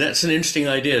 And that's an interesting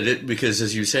idea, because,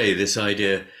 as you say, this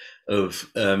idea of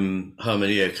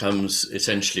harmonia comes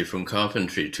essentially from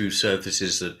carpentry, 2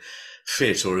 surfaces that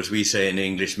fit, or as we say in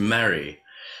English, marry.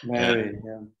 Yeah.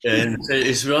 And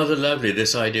it's rather lovely,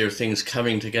 this idea of things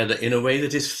coming together in a way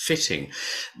that is fitting.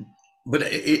 But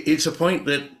it's a point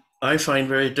that I find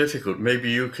very difficult. Maybe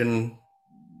you can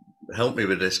help me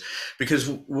with this, because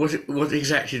what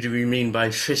exactly do we mean by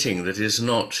fitting that is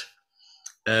not,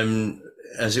 um,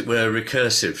 as it were,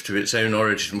 recursive to its own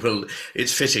origin? Well,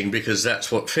 it's fitting because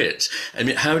that's what fits. I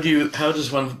mean, how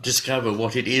does one discover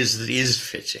what it is that is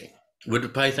fitting?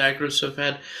 Would Pythagoras have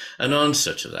had an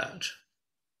answer to that?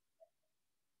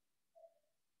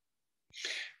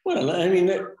 Well, I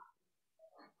mean,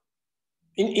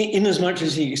 in as much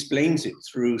as he explains it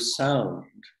through sound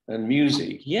and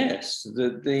music, yes,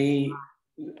 the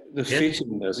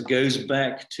fittingness goes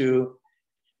back to,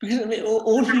 because I mean,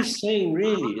 all he's saying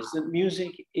really is that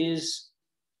music is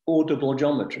audible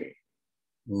geometry.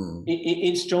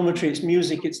 It's geometry, it's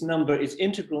music, it's number, it's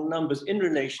integral numbers in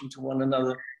relation to one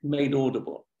another made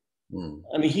audible.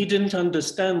 I mean, he didn't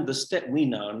understand the step. We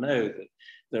now know that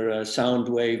there are sound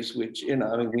waves, which, I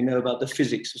mean, we know about the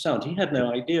physics of sound. He had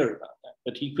no idea about that,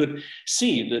 but he could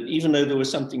see that even though there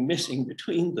was something missing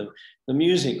between them, the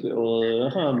music or the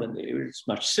harmony was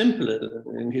much simpler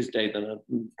in his day than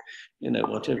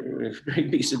whatever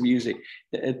great piece of music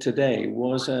today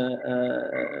was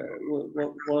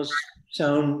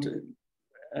sound.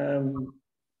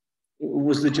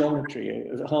 Was the geometry,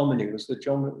 the harmony was the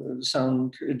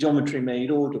sound geometry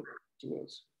made audible to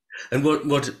us. And what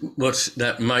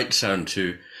that might sound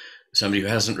to somebody who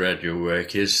hasn't read your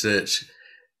work is that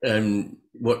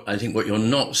what you're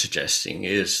not suggesting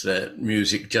is that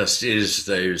music just is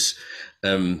those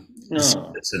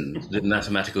skeleton, the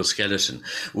mathematical skeleton.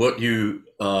 What you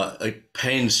are at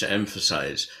pains to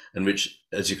emphasize, and which,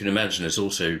 as you can imagine, is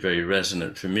also very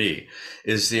resonant for me,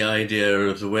 is the idea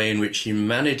of the way in which he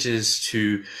manages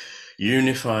to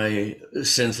unify,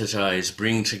 synthesize,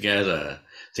 bring together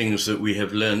things that we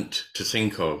have learnt to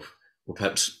think of, or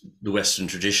perhaps the Western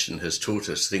tradition has taught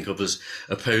us to think of as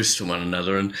opposed to one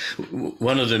another. And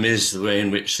one of them is the way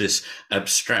in which this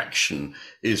abstraction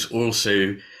is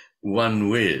also one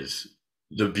with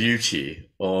the beauty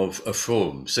of a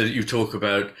form. So that you talk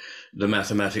about the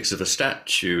mathematics of a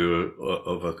statue,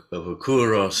 of a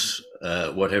kouros,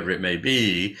 whatever it may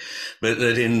be, but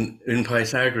that in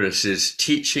Pythagoras'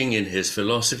 teaching, in his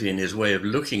philosophy, in his way of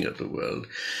looking at the world,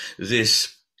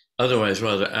 this otherwise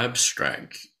rather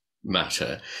abstract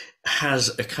matter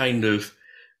has a kind of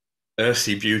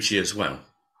earthy beauty as well.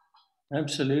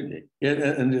 Absolutely. Yeah,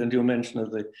 and your mention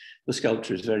of the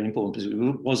sculpture is very important, because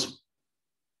it was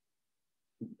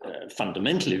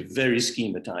fundamentally very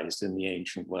schematized in the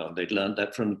ancient world. They'd learned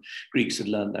that from Greeks, had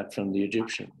learned that from the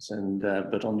Egyptians, and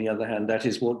but on the other hand, that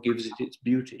is what gives it its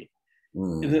beauty.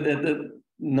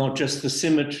 Not just the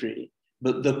symmetry,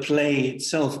 but the play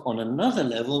itself on another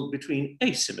level between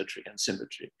asymmetry and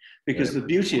symmetry. Because the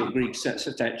beauty of Greek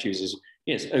statues is,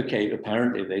 yes, okay,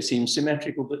 apparently they seem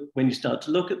symmetrical, but when you start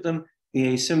to look at them, the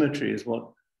asymmetry is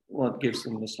what gives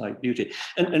them the slight beauty.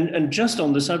 And just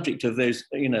on the subject of those,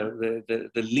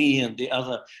 the Li and the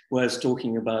other words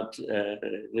talking about,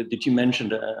 that you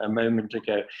mentioned a moment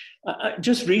ago,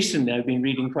 just recently I've been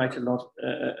reading quite a lot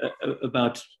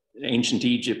about ancient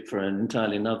Egypt for an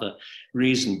entirely another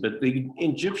reason, but the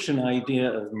Egyptian idea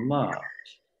of Ma'at,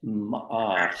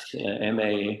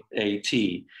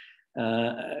 M-A-A-T,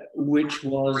 which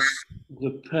was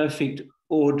the perfect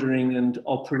ordering and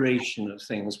operation of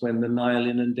things when the Nile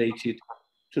inundated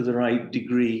to the right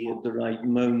degree at the right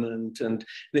moment, and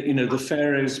the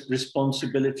pharaoh's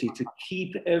responsibility to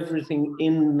keep everything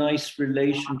in nice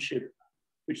relationship,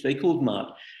 which they called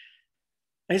Ma'at.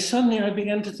 And suddenly I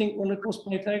began to think, well, of course,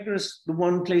 Pythagoras, the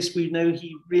one place we know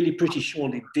he really pretty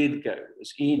surely did go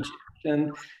was Egypt.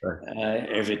 And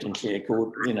evidently,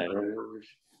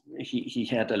 he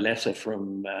had a letter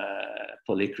from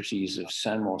Polycrates of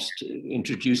Samos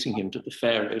introducing him to the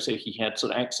pharaoh, so he had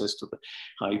sort of access to the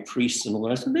high priests and all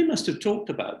that. And they must have talked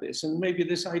about this, and maybe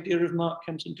this idea of Ma'at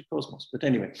comes into cosmos. But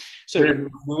anyway, so we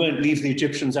won't leave the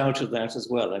Egyptians out of that as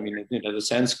well. I mean, the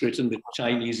Sanskrit and the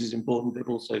Chinese is important, but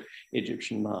also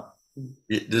Egyptian Ma'at.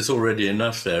 There's already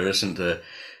enough there, isn't there?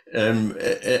 And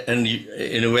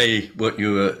in a way, what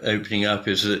you were opening up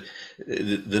is that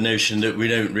the notion that we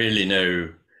don't really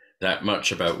know that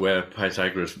much about where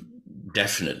Pythagoras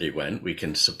definitely went. We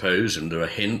can suppose, and there are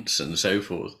hints and so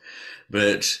forth.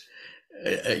 But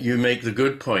you make the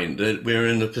good point that we're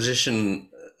in the position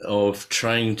of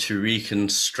trying to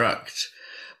reconstruct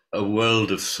a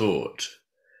world of thought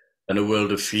and a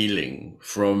world of feeling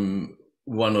from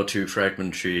one or two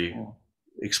fragmentary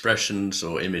expressions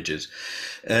or images.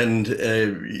 And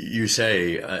you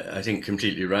say, I think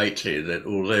completely rightly, that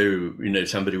although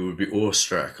somebody would be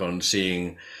awestruck on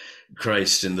seeing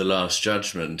Christ in the Last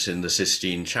Judgment in the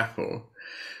Sistine Chapel,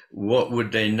 what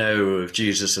would they know of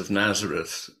Jesus of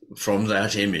Nazareth from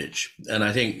that image? And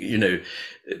I think,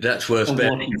 that's worth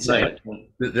bearing what he in said.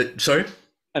 mind. Sorry?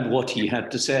 And what he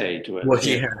had to say to us. What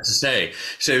he had to say.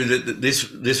 So that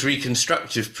this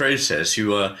reconstructive process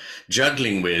you are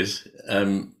juggling with,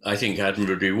 I think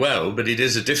admirably well, but it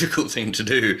is a difficult thing to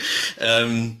do.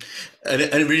 And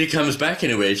it really comes back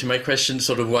in a way to my question,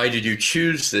 sort of, why did you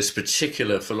choose this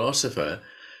particular philosopher?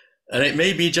 And it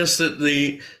may be just that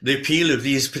the appeal of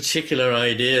these particular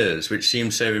ideas, which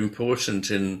seem so important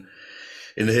in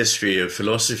the history of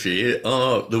philosophy,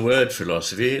 are the word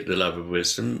philosophy, the love of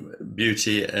wisdom,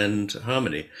 beauty, and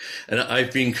harmony. And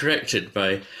I've been corrected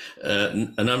by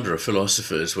a number of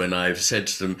philosophers when I've said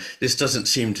to them, this doesn't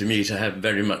seem to me to have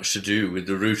very much to do with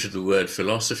the root of the word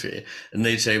philosophy. And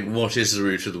they'd say, what is the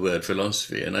root of the word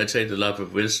philosophy? And I'd say the love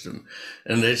of wisdom.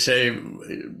 And they'd say,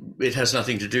 it has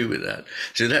nothing to do with that.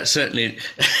 So that's certainly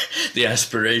the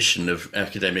aspiration of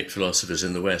academic philosophers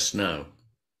in the West now.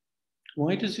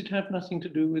 Why does it have nothing to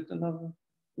do with the love of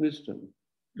wisdom?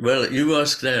 Well, you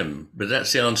ask them, but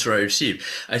that's the answer I receive.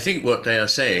 I think what they are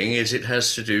saying is it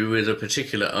has to do with a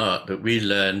particular art that we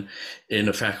learn in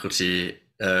a faculty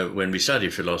when we study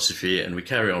philosophy, and we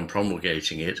carry on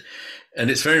promulgating it. And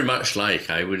it's very much like,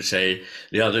 I would say,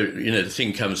 the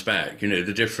thing comes back,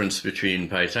 the difference between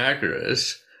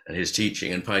Pythagoras and his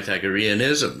teaching and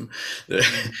Pythagoreanism.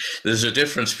 There's a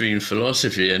difference between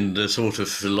philosophy and the sort of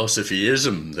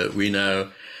philosophyism that we now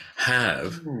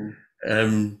have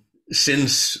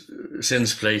since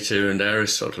Plato and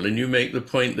Aristotle. And you make the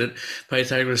point that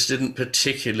Pythagoras didn't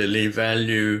particularly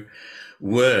value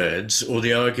words or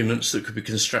the arguments that could be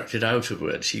constructed out of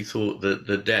words. He thought that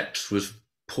the depth was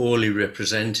poorly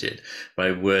represented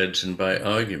by words and by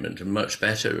argument, and much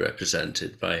better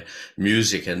represented by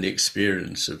music and the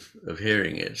experience of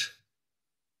hearing it.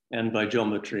 And by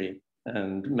geometry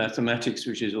and mathematics,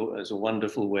 which is a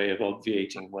wonderful way of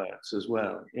obviating words as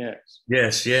well.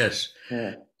 Yes.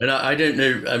 Yeah. And I don't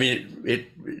know, I mean,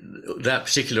 that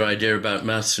particular idea about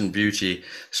maths and beauty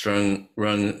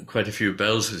rung quite a few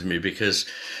bells with me, because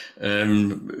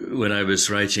when I was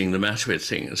writing the matter with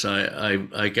things,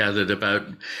 I gathered about,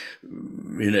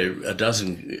 a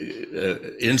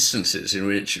dozen instances in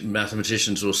which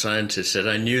mathematicians or scientists said,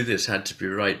 I knew this had to be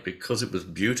right because it was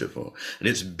beautiful. And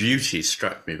its beauty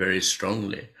struck me very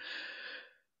strongly.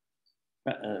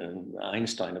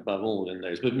 Einstein above all in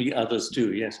those, but others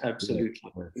too. Yes, absolutely.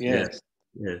 Yes.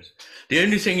 The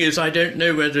only thing is, I don't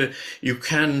know whether you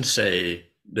can say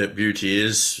that beauty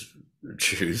is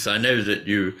truth. I know that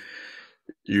you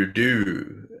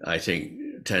do, I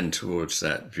think, tend towards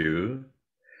that view.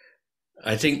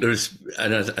 I think I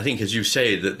think, as you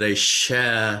say, that they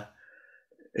share,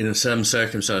 in some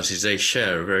circumstances, they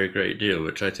share a very great deal,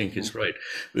 which I think is right.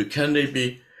 But can they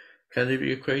be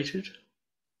equated?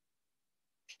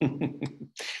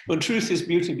 Well, truth is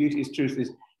beauty, beauty is truth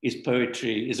is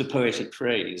poetry, is a poetic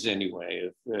phrase anyway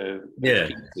of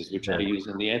pieces, which I use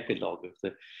in the epilogue of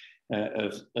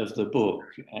the book.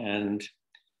 And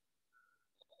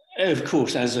of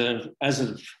course, as a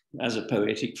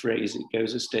poetic phrase, it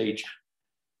goes a stage.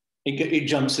 It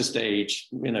jumps a stage,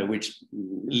 which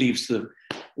leaves the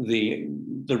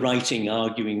writing,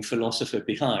 arguing philosopher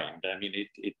behind. I mean,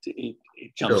 it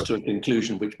jumps to a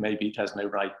conclusion which maybe it has no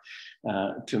right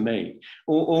to make.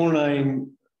 All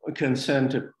I'm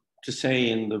concerned to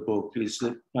say in the book is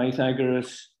that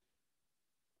Pythagoras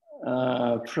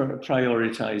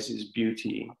prioritizes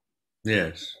beauty.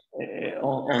 Yes.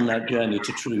 On that journey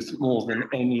to truth more than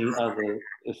any other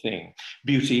thing.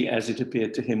 Beauty as it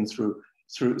appeared to him through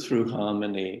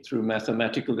harmony, through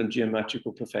mathematical and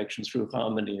geometrical perfection, through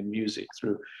harmony and music,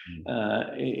 through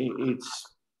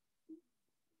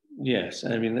yes,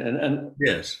 I mean, and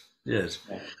yes.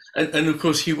 And of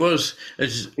course he was.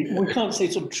 We can't say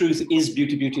sort of truth is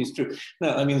beauty, beauty is truth.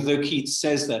 No, I mean, though Keats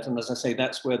says that, and as I say,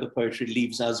 that's where the poetry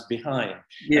leaves us behind.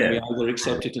 Yeah. And we either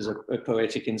accept it as a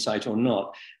poetic insight or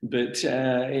not. But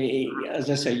as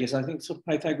I say, yes, I think sort of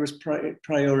Pythagoras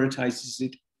prioritizes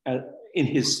it in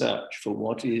his search for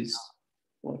what is,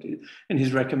 in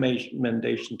his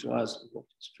recommendation to us of what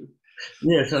is true.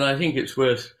 Yes, and I think it's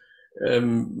worth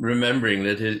remembering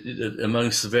that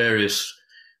amongst the various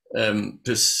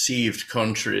perceived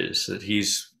contraries that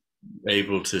he's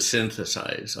able to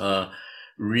synthesize are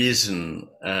reason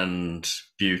and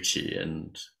beauty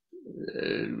and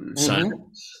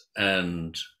science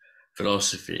and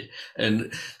philosophy.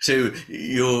 And so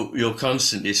you're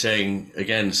constantly saying,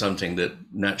 again, something that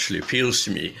naturally appeals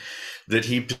to me, that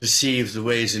he perceived the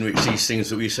ways in which these things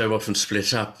that we so often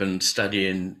split up and study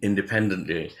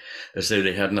independently, as though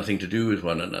they had nothing to do with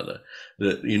one another.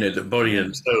 That, you know, that body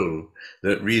and soul,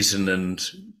 that reason and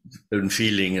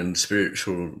feeling and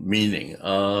spiritual meaning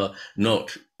are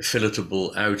not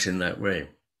filletable out in that way.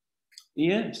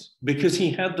 Yes, because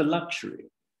he had the luxury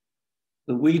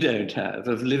that we don't have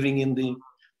of living in the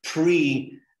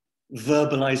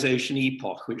pre-verbalization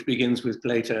epoch, which begins with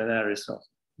Plato and Aristotle.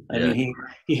 I mean,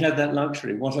 he had that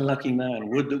luxury. What a lucky man.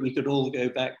 Would that we could all go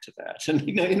back to that. And,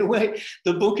 you know, in a way,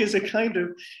 the book is a kind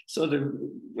of sort of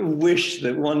wish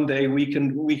that one day we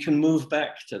can move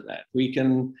back to that. We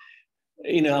can,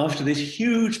 you know, after this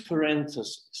huge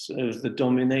parenthesis of the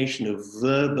domination of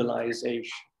verbalization,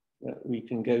 we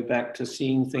can go back to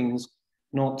seeing things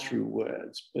not through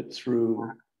words, but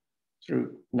through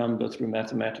number, through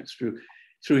mathematics, through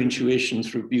intuition,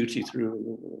 through beauty,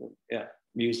 through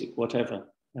music, whatever.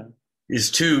 Yeah.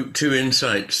 There's two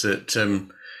insights that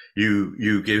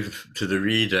you give to the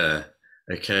reader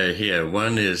occur here.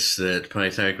 One is that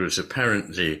Pythagoras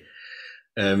apparently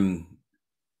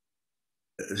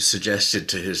suggested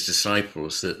to his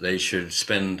disciples that they should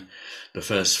spend the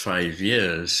first 5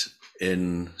 years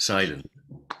in silence.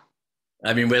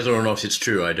 I mean, whether or not it's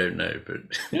true, I don't know. But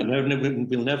yeah, no,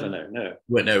 we'll never know. No.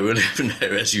 Well, no, we'll never know,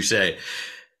 as you say.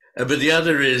 But the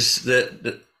other is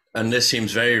that, and this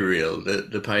seems very real,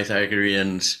 that the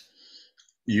Pythagoreans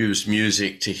used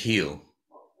music to heal.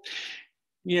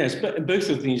 Yes, but both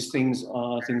of these things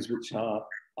are things which are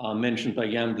mentioned by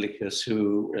Iain McGilchrist,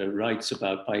 who writes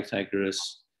about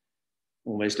Pythagoras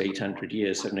almost 800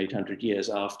 years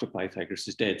after Pythagoras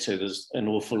is dead. So there's an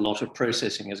awful lot of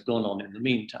processing has gone on in the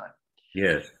meantime.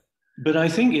 Yes. But I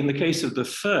think in the case of the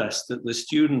first, that the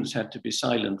students had to be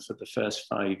silent for the first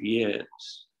 5 years.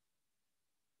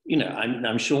 You know,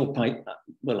 I'm sure,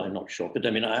 well, I'm not sure, but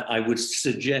I mean, I would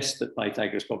suggest that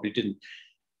Pythagoras probably didn't,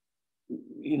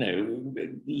 you know,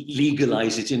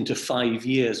 legalize it into 5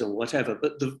 years or whatever,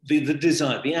 but the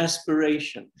desire, the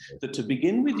aspiration that to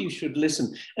begin with you should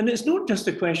listen. And it's not just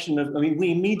a question of, I mean,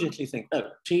 we immediately think, oh,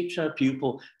 teacher,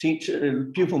 pupil,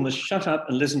 pupil must shut up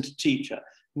and listen to teacher.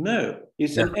 No,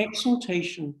 it's an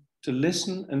exhortation to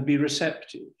listen and be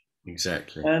receptive.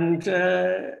 Exactly. And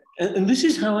this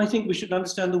is how I think we should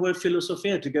understand the word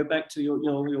philosophia, to go back to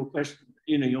your question,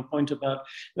 you know, your point about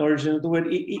the origin of the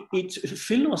word.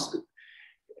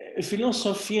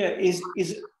 Philosophia is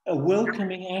a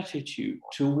welcoming attitude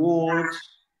towards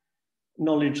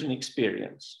knowledge and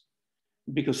experience,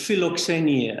 because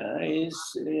philoxenia is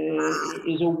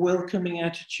a welcoming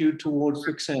attitude towards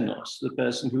the xenos, the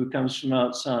person who comes from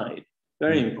outside.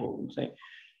 Very important thing.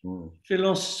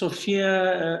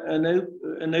 Philosophia,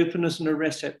 an openness and a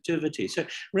receptivity. So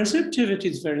receptivity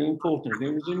is very important.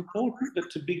 It was important that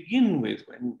to begin with,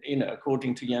 when, you know,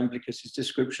 according to Iain McGilchrist's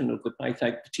description of the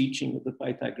teaching of the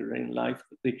Pythagorean life,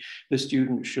 that the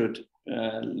student should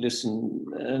listen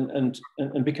and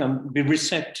be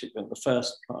receptive in the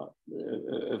first part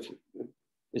of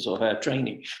his or her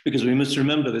training, because we must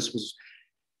remember this was,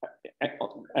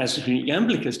 as Iain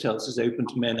McGilchrist tells us, open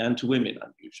to men and to women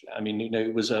unusually. I mean, you know,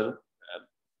 it was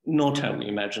not how we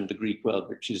imagined the Greek world,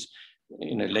 which is,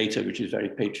 you know, later, which is very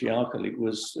patriarchal. It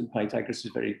was, Pythagoras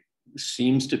is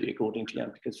seems to be, according to Iain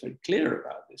McGilchrist, very clear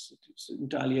about this. It's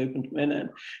entirely open to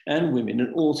men and women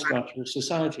in all strata of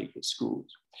society at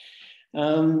schools.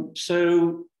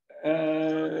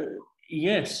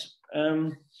 Yes.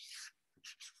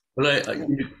 Well,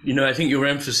 you know, I think your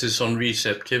emphasis on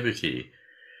receptivity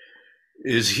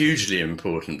is hugely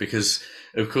important, because,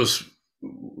 of course,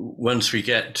 once we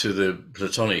get to the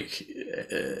Platonic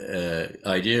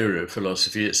idea of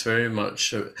philosophy, it's very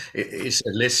much it's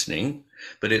a listening,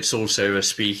 but it's also a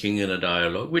speaking and a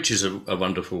dialogue, which is a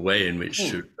wonderful way in which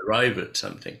to arrive at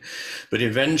something. But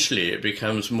eventually it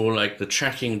becomes more like the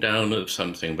tracking down of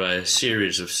something by a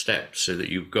series of steps so that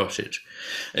you've got it.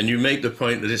 And you make the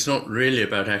point that it's not really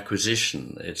about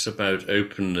acquisition, it's about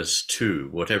openness to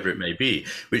whatever it may be,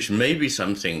 which may be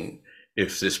something,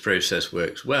 if this process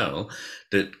works well,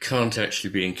 that can't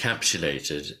actually be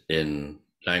encapsulated in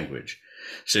language.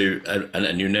 So,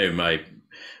 and you know, my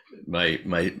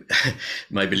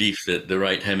belief that the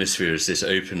right hemisphere is this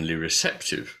openly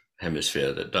receptive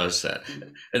hemisphere that does that.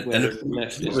 And it's not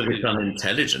that it's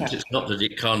unintelligent, it's not that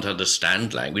it can't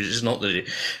understand language, it's not that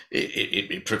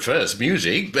it prefers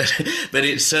music, but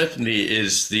it certainly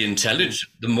is the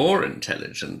more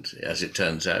intelligent, as it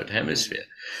turns out, hemisphere.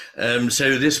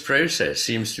 So this process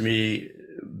seems to me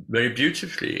very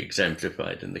beautifully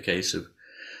exemplified in the case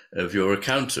of your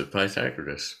account of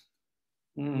Pythagoras.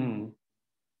 Well,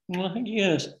 I think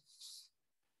yes.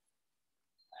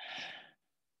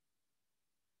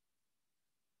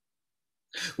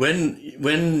 When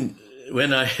when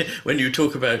when I when you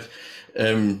talk about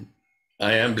um,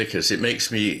 iamblichus, it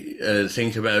makes me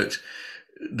think about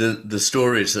the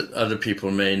stories that other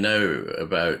people may know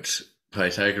about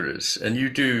Pythagoras, and you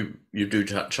do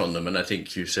touch on them, and I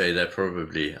think you say they're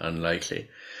probably unlikely.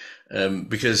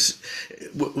 Because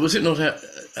was it not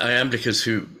Iamblichus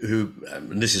who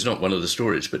and this is not one of the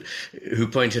stories, but who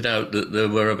pointed out that there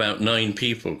were about 9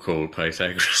 people called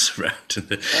Pythagoras around?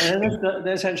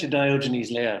 There's actually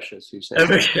Diogenes Laertius who says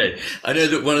that. Okay, I know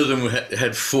that one of them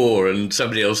had 4, and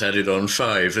somebody else added on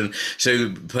 5, and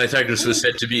so Pythagoras was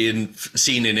said to be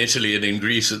seen in Italy and in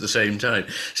Greece at the same time.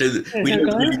 So Yeah, we so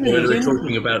don't really know whether Diogenes we're is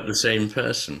talking interesting. about the same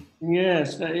person.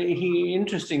 Yes, he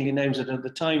interestingly names it at the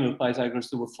time of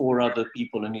Pythagoras. There were 4 other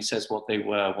people, and he says what they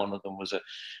were. One of them was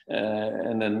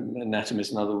an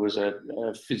anatomist, another was a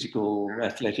physical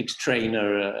athletics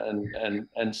trainer,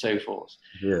 and so forth.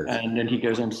 Yes. And then he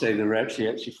goes on to say there were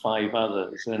actually 5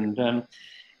 others, and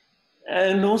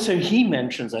also he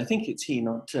mentions, I think it's he,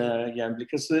 not Jan,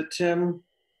 because that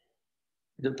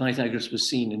Pythagoras was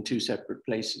seen in 2 separate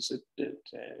places at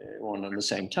one and the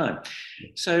same time.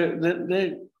 So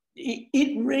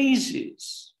it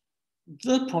raises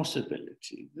the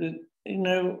possibility that,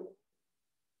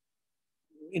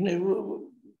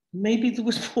 maybe there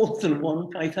was more than one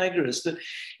Pythagoras. That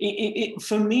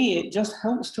for me, it just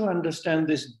helps to understand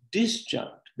this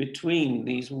disjunct between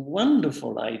these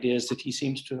wonderful ideas that he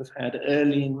seems to have had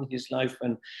early in his life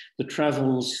and the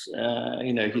travels,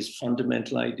 his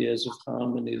fundamental ideas of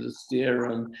harmony, the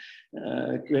theorem,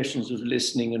 questions of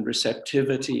listening and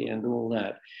receptivity and all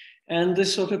that. And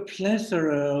this sort of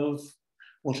plethora of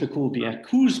what are called the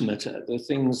acousmata, the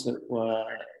things that were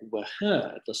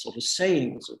heard, the sort of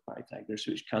sayings of Pythagoras,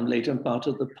 which come later and part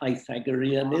of the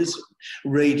Pythagoreanism,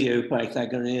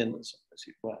 radio-Pythagoreanism, as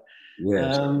it were.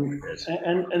 Yes. Yes.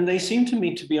 And they seem to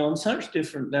me to be on such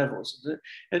different levels that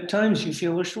at times you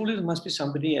feel, well, surely there must be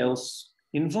somebody else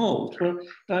involved. Well,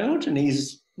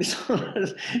 Diogenes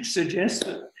suggests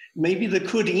that maybe there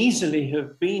could easily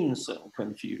have been some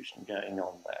confusion going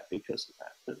on there because of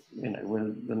that, but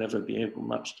we'll never be able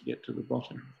much to get to the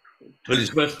bottom. Well,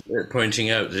 it's worth pointing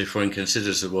out that if one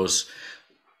considers there was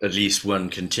at least one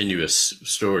continuous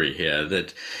story here,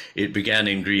 that it began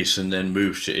in Greece and then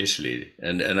moved to Italy,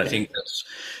 and I think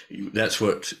that's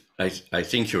what I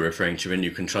think you're referring to when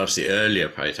you contrast the earlier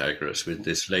Pythagoras with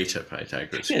this later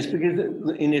Pythagoras. Yes, because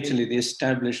in Italy, the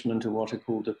establishment of what are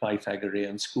called the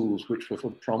Pythagorean schools, which were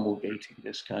for promulgating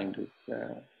this kind of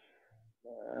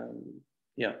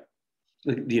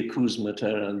the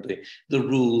acousmata and the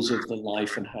rules of the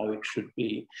life and how it should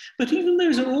be. But even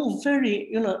those are all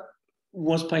very,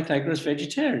 was Pythagoras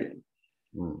vegetarian?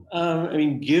 I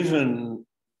mean, given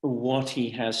what he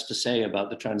has to say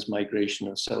about the transmigration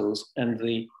of souls and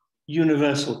the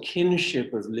universal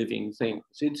kinship of living things,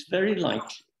 it's very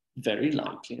likely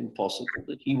and possible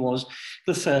that he was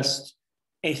the first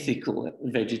ethical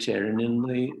vegetarian in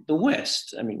the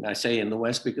West. I mean, I say in the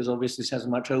West because obviously this has a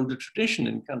much older tradition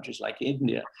in countries like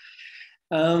India,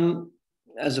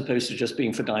 as opposed to just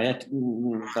being for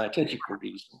dietetical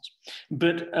reasons.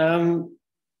 But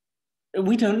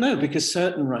we don't know, because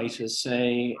certain writers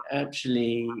say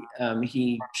actually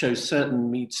he chose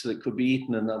certain meats that could be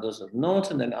eaten and others have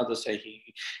not, and then others say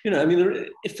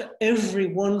if every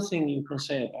one thing you can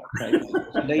say about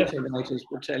Pythagoras, later writers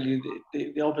will tell you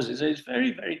the opposite. So it's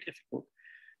very, very difficult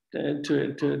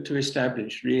to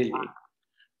establish, really.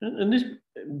 And this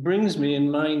brings me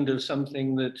in mind of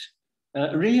something that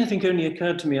really I think only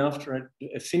occurred to me after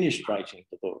I finished writing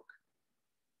the book,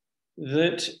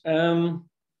 that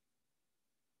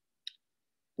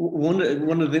one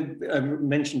of the, I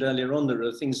mentioned earlier on, there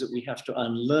are things that we have to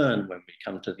unlearn when we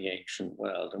come to the ancient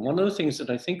world. And one of the things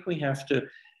that I think we have to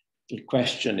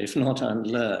question, if not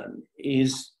unlearn,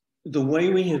 is the way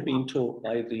we have been taught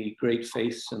by the great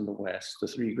faiths in the West, the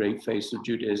 3 great faiths of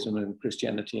Judaism and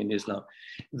Christianity and Islam,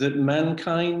 that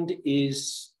mankind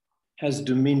has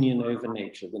dominion over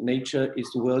nature, that nature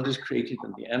is, the world is created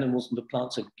and the animals and the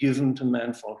plants are given to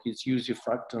man for his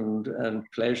usufruct and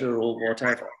pleasure or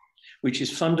whatever, which is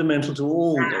fundamental to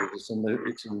all those. And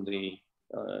it's in the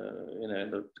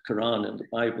the Quran and the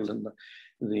Bible and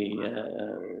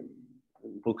the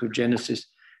book of Genesis,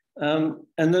 and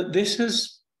that this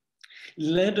has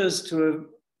led us to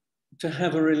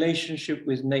have a relationship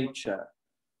with nature,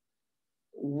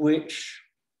 which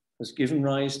has given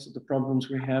rise to the problems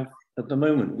we have at the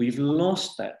moment. We've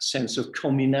lost that sense of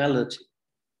communality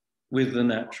with the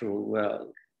natural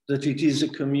world, that it is a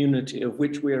community of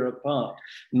which we're a part,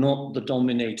 not the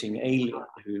dominating alien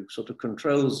who sort of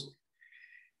controls it.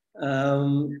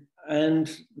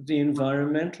 and the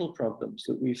environmental problems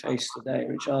that we face today,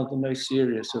 which are the most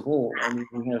serious of all. I mean,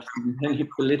 we have many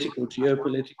political,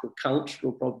 geopolitical,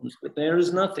 cultural problems, but there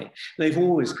is nothing. They've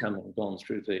always come and gone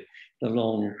through the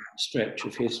long stretch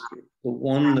of history. The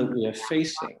one that we are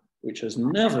facing, which has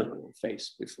never been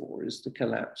faced before, is the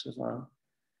collapse of our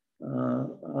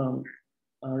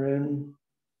own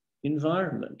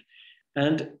environment.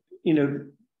 And, you know,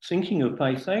 thinking of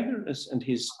Pythagoras and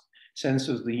his sense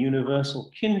of the universal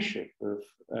kinship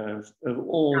of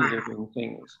all living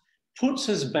things puts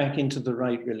us back into the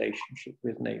right relationship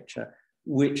with nature,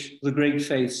 which the great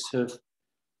faiths have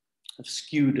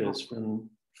skewed us from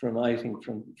I think,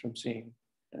 from seeing.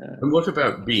 And what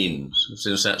about beans?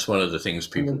 Since that's one of the things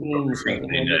people probably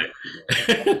know.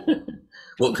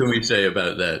 What can we say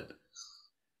about that?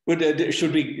 But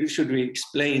should we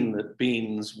explain that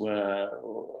beans were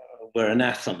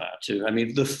anathema to? I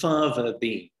mean, the fava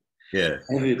bean. Yeah.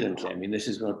 Evidently, I mean, this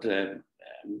is what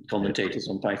commentators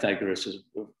on Pythagoras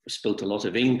have spilt a lot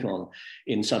of ink on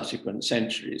in subsequent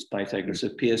centuries. Pythagoras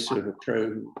appears to have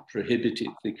prohibited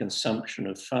the consumption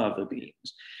of fava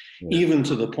beans, even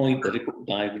to the point that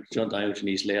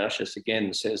Diogenes Laertius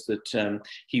again says that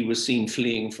he was seen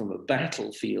fleeing from a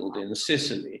battlefield in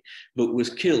Sicily, but was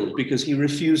killed because he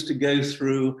refused to go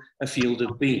through a field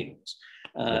of beans.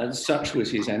 Such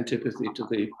was his antipathy to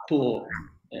the poor.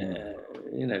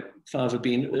 You know, fava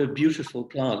bean, a beautiful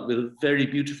plant with a very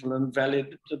beautiful and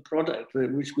valid product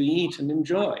which we eat and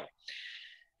enjoy.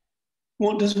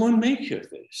 What does one make of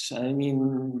this? I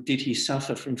mean, did he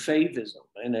suffer from favism?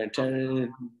 You know,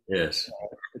 yes,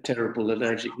 a terrible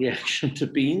allergic reaction to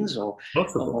beans, or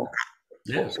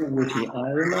yes. Or would he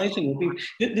ironizing?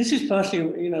 This is partly,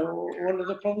 you know, one of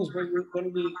the problems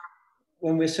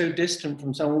when we're so distant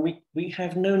from someone, we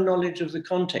have no knowledge of the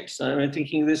context. I'm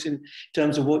thinking this in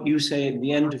terms of what you say at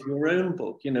the end of your own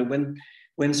book. You know,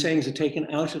 when sayings are taken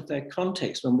out of their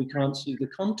context, when we can't see the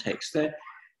context, you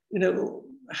know,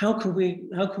 how can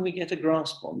we get a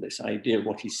grasp on this idea of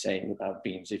what he's saying about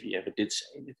beans, if he ever did say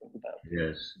anything about it?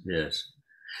 Yes, yes.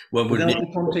 Well, without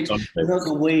the context, without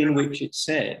the way in which it's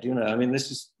said, you know, I mean, this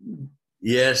is.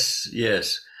 Yes,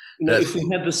 yes. You know, if we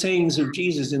had the sayings of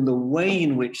Jesus in the way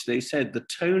in which they said, the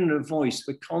tone of voice,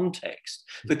 the context,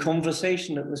 the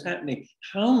conversation that was happening,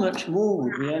 how much more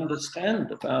would we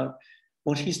understand about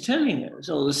what he's telling us?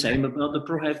 Or the same about the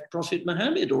Prophet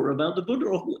Muhammad, or about the Buddha,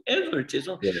 or whoever it is.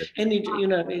 Or any, you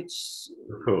know, it's.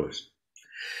 Of course.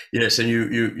 Yes, and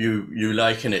you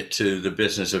liken it to the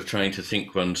business of trying to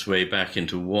think one's way back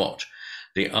into what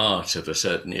the art of a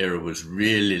certain era was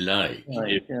really like.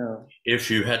 Right,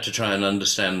 if you had to try and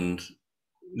understand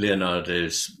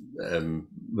Leonardo's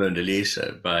Mona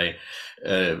Lisa by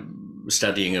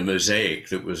studying a mosaic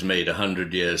that was made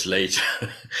 100 years later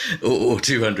or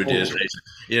 200 years later,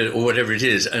 you know, or whatever it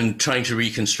is, and trying to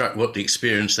reconstruct what the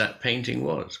experience that painting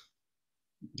was.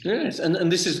 Yes,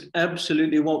 and this is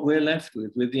absolutely what we're left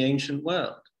with the ancient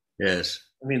world. Yes.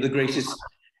 I mean, the greatest,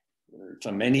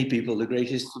 for many people, the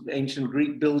greatest ancient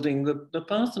Greek building, the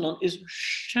Parthenon, is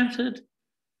shattered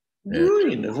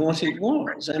ruin of what it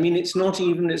was. I mean, it's not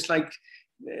even, it's like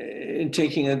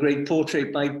taking a great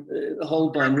portrait by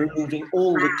removing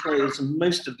all the clothes and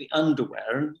most of the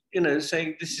underwear, and, you know,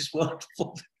 saying this is what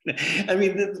I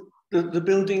mean, the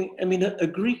building, I mean, a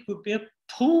Greek would be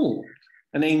appalled.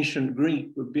 An ancient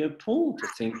Greek would be appalled to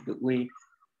think that we,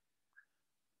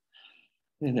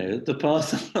 you know, the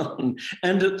Parthenon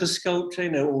and at the sculpture,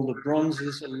 you know, all the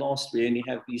bronzes are lost. We only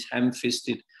have these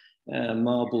ham-fisted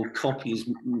marble copies,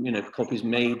 you know, copies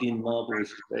made in marble,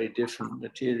 which is very different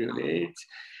material.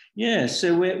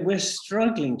 So we're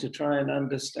struggling to try and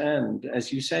understand,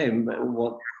 as you say,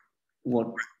 what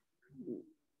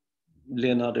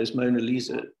Leonardo's Mona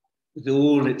Lisa, with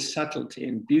all its subtlety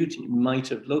and beauty, might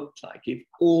have looked like if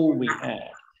all we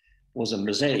had was a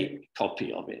mosaic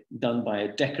copy of it done by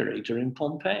a decorator in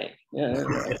Pompeii. Yes.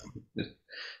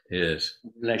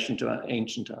 In relation to our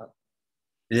ancient art.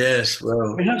 Yes,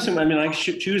 well. We have some, I mean, I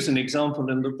should choose an example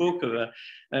in the book of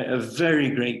a very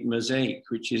great mosaic,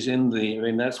 which is in the, I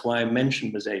mean, that's why I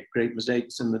mentioned mosaic, great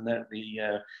mosaics in the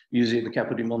Museum of the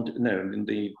Capodimonte, in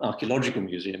the Archaeological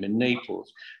Museum in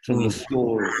Naples, from the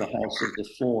floor of the House of the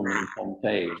Faun in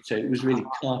Pompeii. So it was really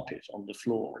carpet on the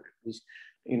floor. It was,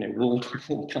 you know, wall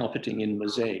carpeting in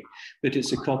mosaic. But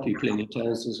it's a copy, Pliny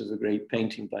tells us, of a great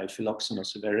painting by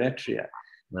Philoxenos of Eretria.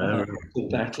 The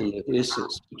Battle of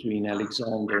Issus between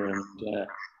Alexander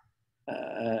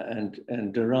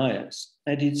and Darius,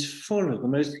 and it's full of the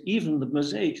most. Even the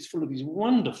mosaic is full of these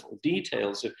wonderful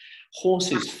details of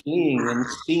horses fleeing and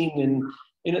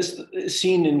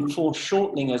seen in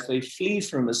foreshortening as they flee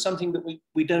from us. Something that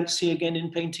we don't see again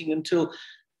in painting until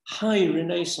high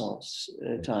Renaissance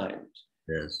times.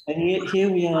 Yes. And yet here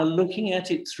we are looking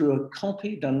at it through a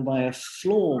copy done by a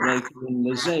floor maker in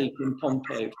mosaic in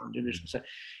Pompeii from the original. So,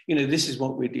 you know, this is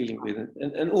what we're dealing with.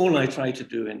 And all I try to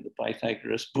do in the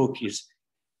Pythagoras book is,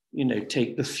 you know,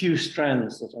 take the few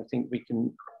strands that I think we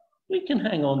can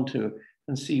hang on to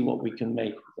and see what we can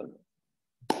make of them.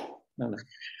 No.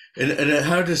 And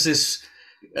how does this,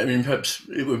 I mean, perhaps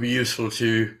it would be useful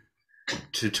to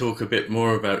talk a bit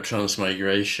more about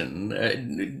transmigration.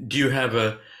 Do you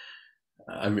have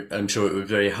I'm sure it would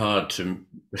be very hard to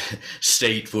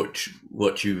state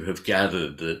what you have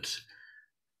gathered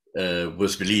that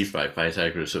was believed by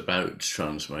Pythagoras about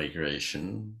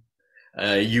transmigration.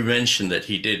 You mentioned that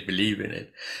he did believe in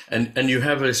it, and you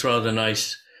have this rather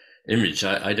nice image.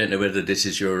 I don't know whether this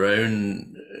is your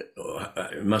own, or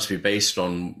it must be based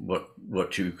on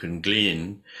what you can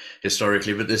glean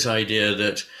historically, but this idea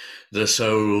that the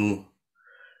soul,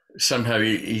 somehow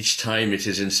each time it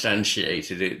is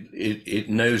instantiated, it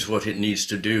knows what it needs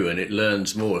to do and it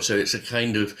learns more. So it's a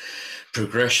kind of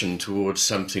progression towards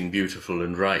something beautiful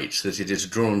and right that it is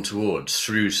drawn towards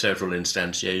through several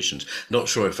instantiations. Not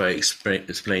sure if I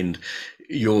explained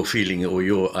your feeling or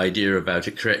your idea about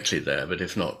it correctly there, but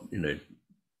if not, you know.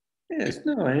 Yes,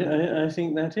 no, I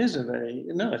think that is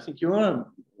I think you are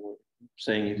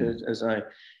saying it as I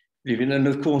believe in. And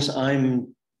of course,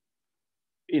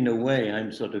 in a way,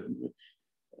 I'm sort of,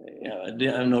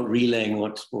 I'm not relaying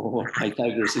what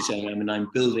Pythagoras is saying. I mean, I'm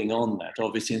building on that,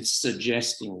 obviously, and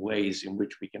suggesting ways in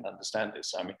which we can understand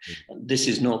this. I mean, this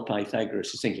is not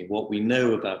Pythagoras' thinking. What we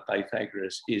know about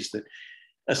Pythagoras is that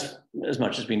as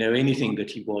much as we know anything,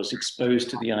 that he was exposed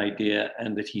to the idea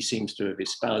and that he seems to have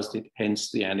espoused it,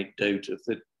 hence the anecdote of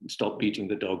the stop beating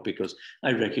the dog because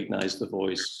I recognize the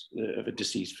voice of a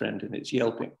deceased friend and it's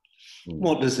yelping.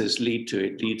 What does this lead to?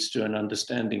 It leads to an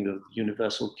understanding of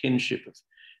universal kinship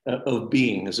of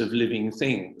beings, of living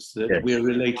things, that we're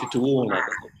related to all other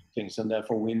living things, and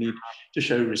therefore we need to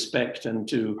show respect and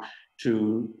to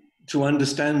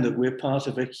understand that we're part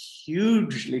of a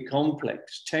hugely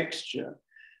complex texture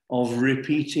of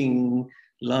repeating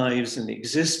lives and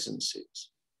existences.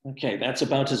 Okay, that's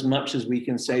about as much as we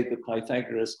can say that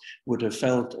Pythagoras would have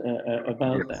felt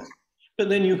about that. But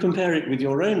then you compare it with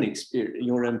your own experience,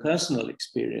 your own personal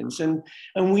experience, and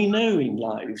we know in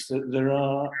lives that there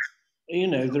are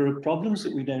problems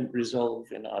that we don't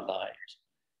resolve in our lives,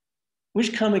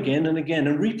 which come again and again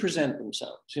and represent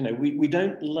themselves. You know, we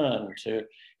don't learn to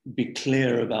be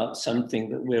clear about something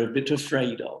that we're a bit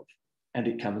afraid of, and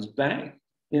it comes back.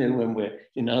 You know, when we're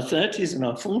in our 30s and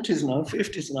our 40s and our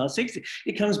 50s and our 60s,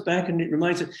 it comes back and it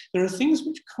reminds us there are things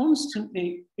which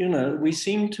constantly, you know, we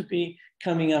seem to be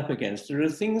coming up against. There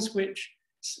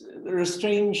are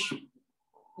strange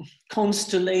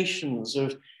constellations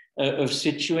of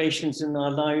situations in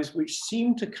our lives which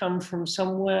seem to come from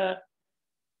somewhere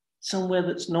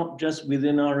that's not just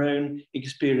within our own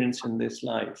experience in this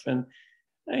life. And,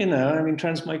 you know, I mean,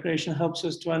 transmigration helps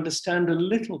us to understand a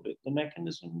little bit the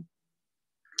mechanism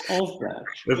of that.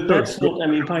 But that's not, I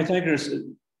mean, Pythagoras,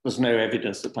 there's no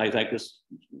evidence that Pythagoras,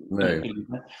 no.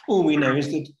 All we know is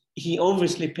that he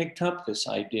obviously picked up this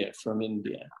idea from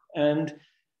India and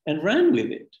ran with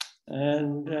it.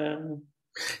 And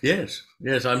yes,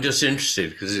 I'm just interested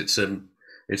because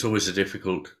it's always a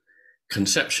difficult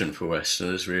conception for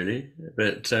Westerners, really.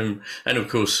 But and of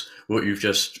course, what you've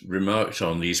just remarked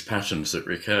on, these patterns that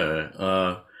recur,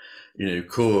 are, you know,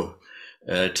 core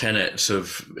tenets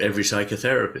of every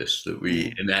psychotherapist, that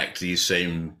we enact these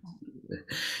same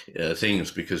things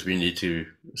because we need to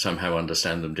somehow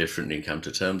understand them differently and come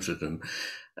to terms with them,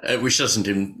 which doesn't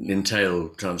entail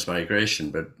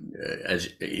transmigration. But as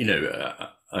you know,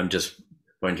 I'm just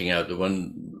pointing out that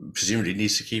one presumably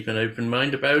needs to keep an open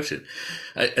mind about it.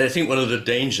 I think one of the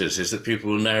dangers is that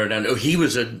people will narrow down, oh, he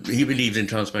believed in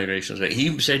transmigration, so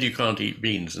he said you can't eat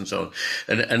beans and so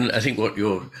on. And I think what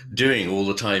you're doing all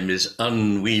the time is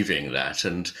unweaving that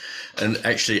and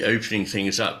actually opening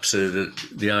things up so that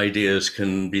the ideas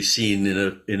can be seen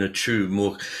in a true,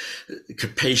 more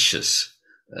capacious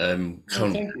thank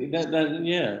you.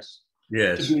 Yes.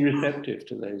 Yes. To be receptive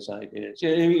to those ideas.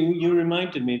 Yeah, you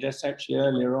reminded me just actually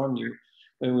earlier on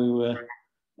when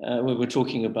we were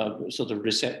talking about sort of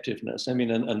receptiveness. I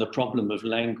mean, and the problem of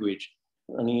language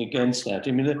running against that.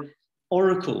 I mean, the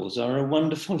oracles are a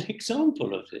wonderful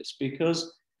example of this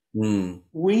because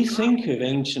we think of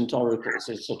ancient oracles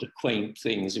as sort of quaint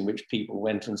things in which people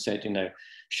went and said, you know,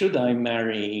 should I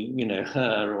marry, you know,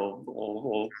 her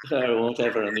or her or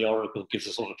whatever, and the oracle gives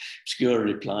a sort of obscure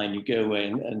reply, and you go away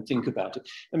and think about it.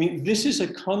 I mean, this is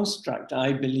a construct,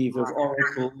 I believe, of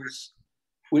oracles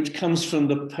which comes from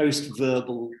the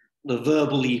post-verbal the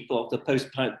verbal epoch, the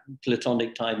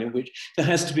post-Platonic time, in which there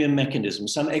has to be a mechanism,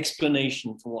 some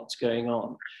explanation for what's going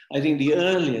on. I think the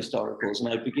earliest oracles,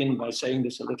 and I begin by saying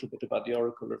this a little bit about the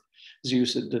oracle of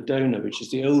Zeus at Dodona, which is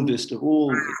the oldest of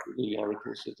all the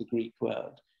oracles of the Greek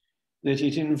world, that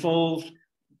it involved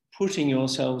putting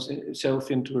yourself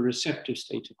into a receptive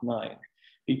state of mind.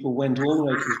 People went all the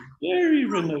way to this very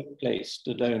remote place,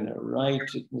 Dodona, right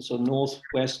in the sort of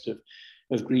northwest of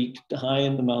Greek, high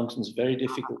in the mountains, very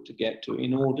difficult to get to,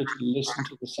 in order to listen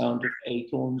to the sound of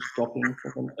acorns dropping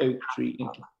from an oak tree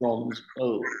into bronze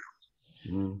bowls.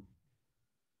 Mm.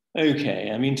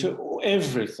 Okay, I mean, to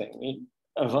everything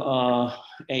of our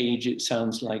age, it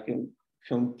sounds like a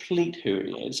complete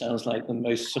hooey. It sounds like the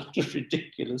most sort of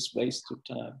ridiculous waste of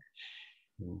time.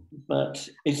 But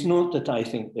it's not that I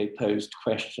think they posed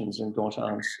questions and got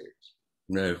answers.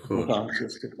 No, of course. Got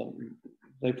answers to them.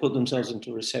 They put themselves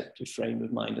into a receptive frame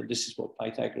of mind, and this is what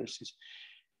Pythagoras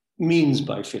means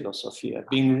by philosophia,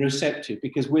 being receptive,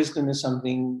 because wisdom is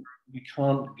something you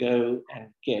can't go and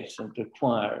get and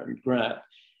acquire and grab.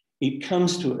 It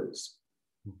comes to us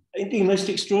in the most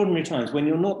extraordinary times when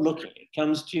you're not looking. It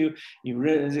comes to you. You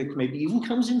realize it maybe even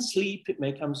comes in sleep. It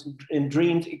may come in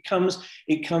dreams. It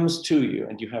comes to you,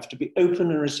 and you have to be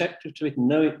open and receptive to it.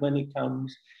 Know it when it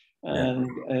comes, and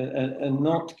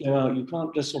not go out. You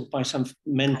can't just sort of by some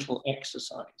mental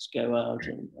exercise go out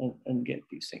and get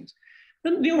these things.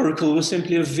 And the oracle was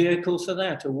simply a vehicle for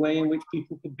that, a way in which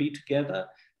people could be together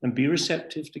and be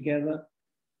receptive together,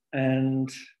 and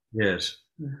yes.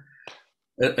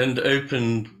 And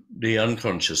open the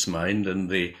unconscious mind and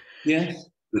the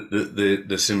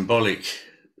symbolic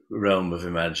realm of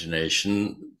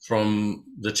imagination from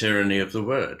the tyranny of the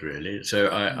word, really. So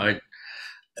I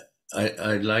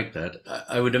like that.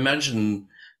 I would imagine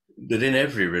that in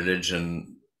every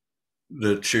religion,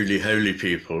 the truly holy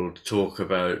people talk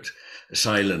about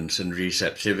silence and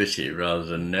receptivity rather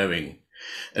than knowing.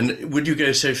 And would you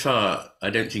go so far, I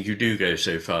don't think you do go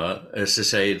so far, as to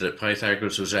say that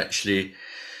Pythagoras was actually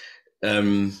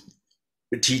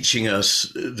teaching us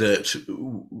that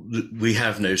we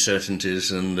have no certainties,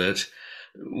 and that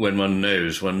when one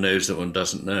knows that one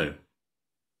doesn't know?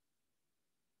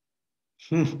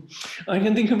 I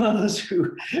can think of others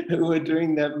who are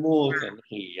doing that more than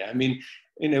he. I mean,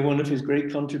 one of his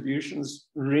great contributions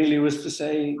really was to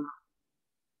say,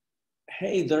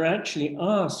 hey, there actually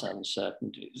are some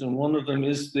certainties, and one of them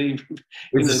is the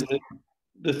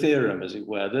theorem, as it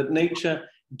were, that nature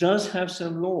does have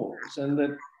some laws, and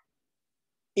that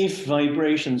if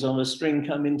vibrations on a string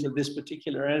come into this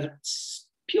particular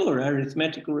pure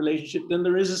arithmetical relationship, then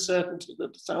there is a certainty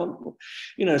that the sound will,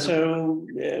 so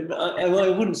I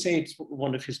wouldn't say it's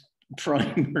one of his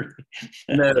primary.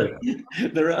 No.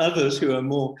 There are others who are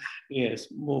more headed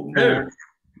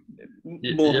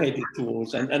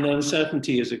towards, and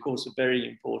uncertainty is, of course, a very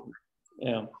important.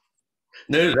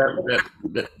 No,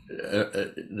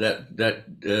 that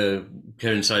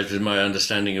coincides with my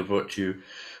understanding of what you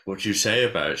say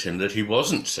about him. That he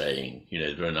wasn't saying,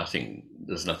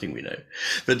 there's nothing we know,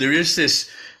 but there is this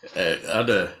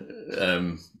other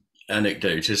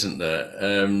anecdote, isn't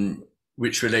there,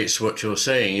 which relates to what you're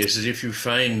saying. Is that if you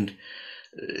find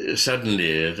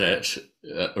suddenly that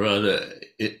a rather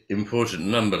important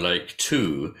number like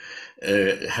 2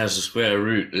 has a square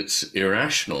root that's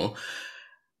irrational,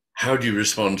 how do you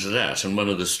respond to that? And one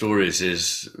of the stories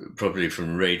is probably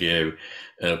from radio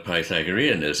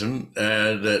Pythagoreanism,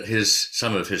 that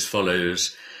some of his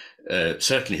followers,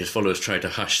 certainly his followers, tried to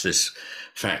hush this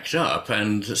fact up,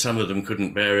 and some of them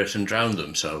couldn't bear it and drowned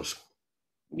themselves.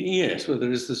 Yes, well,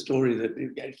 there is the story that,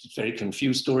 it's a very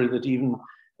confused story, that even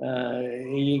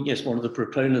one of the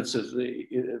proponents of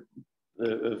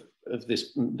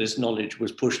this knowledge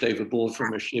was pushed overboard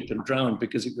from a ship and drowned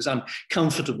because it was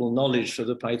uncomfortable knowledge for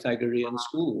the Pythagorean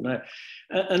school. Now,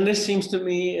 and this seems to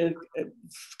me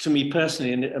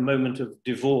personally, a moment of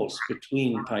divorce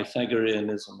between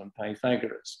Pythagoreanism and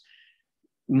Pythagoras.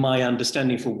 My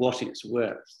understanding, for what it's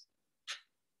worth,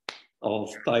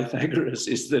 of Pythagoras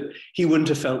is that he wouldn't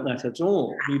have felt that at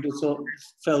all. He'd have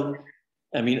felt,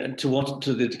 I mean, to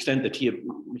the extent that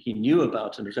he knew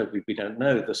about, and we don't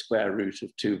know, the square root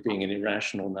of 2 being an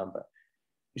irrational number.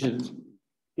 He said,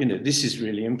 this is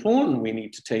really important. We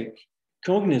need to take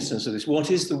cognizance of this. What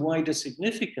is the wider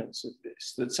significance of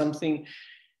this? That something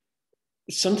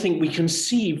we can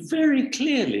see very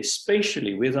clearly,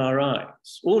 spatially, with our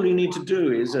eyes. All you need to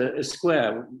do is a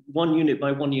square, 1 unit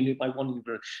by 1 unit by 1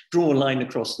 unit, draw a line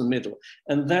across the middle.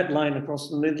 And that line across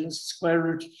the middle is the square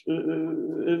root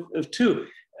of 2.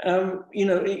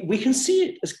 We can see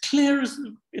it as clear as,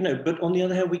 but on the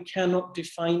other hand, we cannot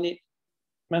define it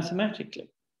mathematically.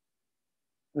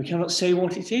 We cannot say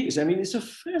what it is. I mean, it's a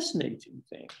fascinating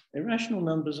thing. Irrational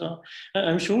numbers are,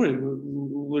 I'm sure it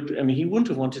would, I mean, he wouldn't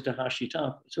have wanted to hush it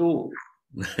up at all.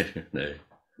 No, no.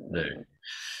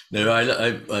 No, I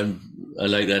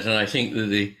like that, and I think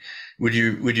that would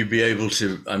you be able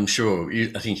to? I'm sure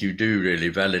I think you do really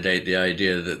validate the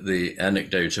idea that the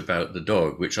anecdote about the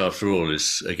dog, which after all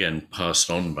is again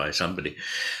passed on by somebody,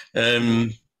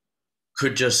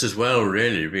 could just as well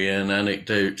really be an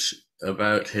anecdote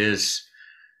about his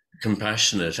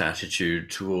compassionate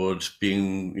attitude towards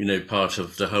being, part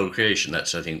of the whole creation.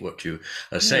 That's, I think, what you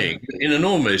are saying in an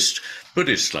almost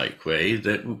Buddhist-like way,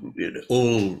 that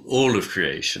all of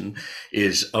creation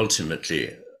is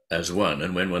ultimately as one.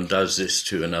 And when one does this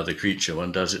to another creature,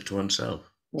 one does it to oneself.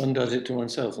 One does it to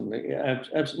oneself. And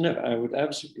no, I would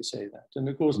absolutely say that. And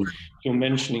of course, you're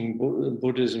mentioning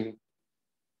Buddhism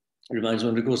reminds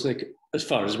one, of course, as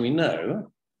far as we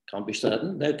know, can't be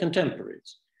certain, they're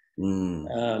contemporaries.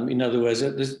 In other words,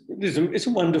 it's a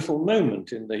wonderful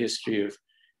moment in the history of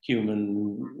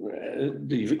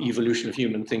the evolution of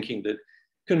human thinking, that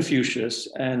Confucius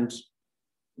and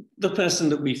the person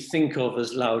that we think of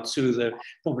as Lao Tzu, though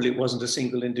probably it wasn't a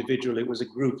single individual, it was a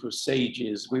group of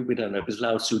sages. We don't know, because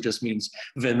Lao Tzu just means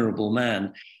venerable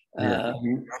man. Yeah.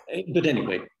 But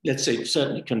anyway, let's say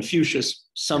certainly Confucius,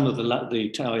 some of the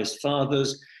Taoist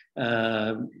fathers,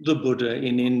 the Buddha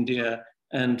in India,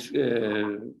 and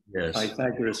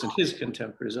Pythagoras and his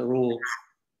contemporaries are all,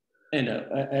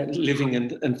 living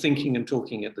and thinking and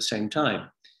talking at the same time.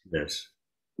 Yes.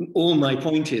 All my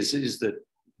point is that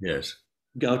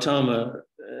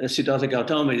Siddhartha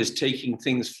Gautama is taking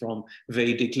things from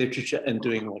Vedic literature and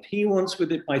doing what he wants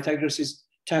with it. Pythagoras is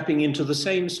tapping into the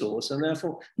same source, and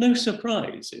therefore no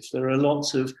surprise if there are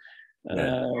lots of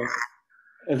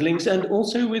links, and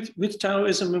also with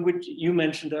Taoism, which you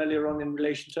mentioned earlier on in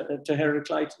relation to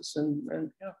Heraclitus.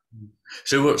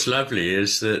 So what's lovely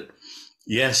is that,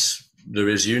 yes, there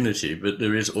is unity, but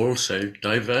there is also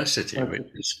diversity. And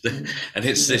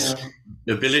it's this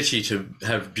ability to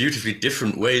have beautifully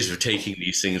different ways of taking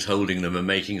these things, holding them and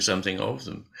making something of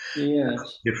them.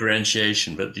 Yes.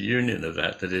 Differentiation, but the union of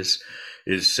that is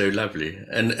so lovely.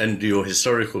 And your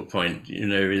historical point,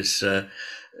 is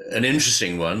an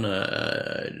interesting one.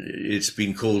 It's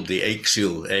been called the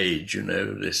axial age,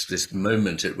 this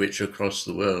moment at which across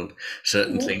the world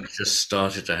certain things just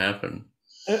started to happen.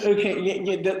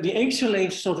 The axial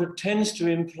age sort of tends to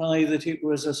imply that it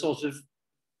was a sort of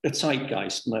a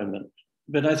zeitgeist moment.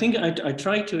 But I think I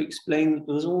tried to explain that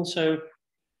there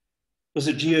was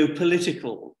a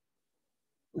geopolitical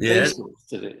basis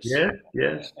to this.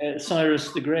 Yes.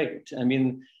 Cyrus the Great,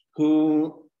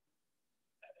 who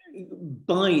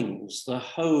binds the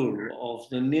whole of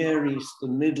the Near East, the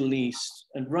Middle East,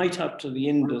 and right up to the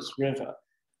Indus River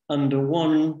under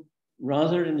one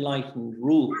rather enlightened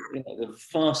rule, the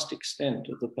vast extent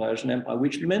of the Persian Empire,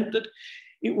 which meant that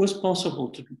it was possible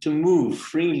to move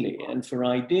freely, and for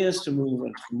ideas to move,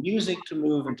 and for music to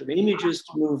move, and for images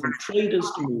to move, and traders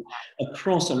to move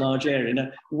across a large area.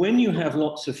 Now, when you have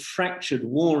lots of fractured,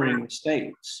 warring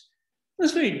states,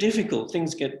 it's very difficult.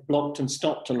 Things get blocked and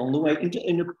stopped along the way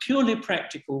in a purely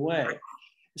practical way.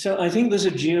 So I think there's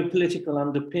a geopolitical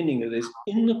underpinning of this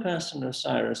in the person of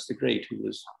Cyrus the Great, who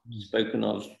was spoken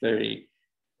of very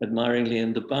admiringly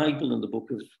in the Bible and the book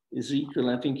of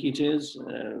Ezekiel, I think it is.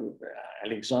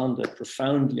 Alexander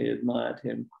profoundly admired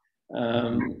him.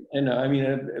 A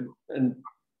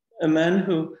man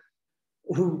who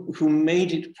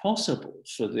made it possible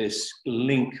for this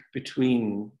link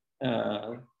between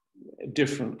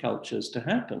different cultures to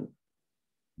happen.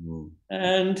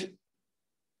 And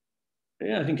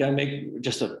I think I make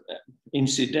just an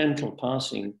incidental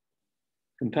passing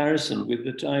comparison with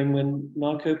the time when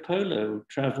Marco Polo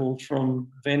traveled from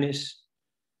Venice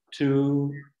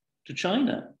to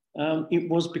China. It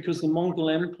was because the Mongol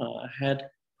Empire had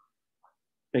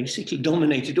basically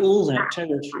dominated all that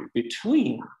territory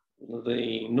between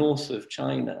the north of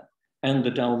China and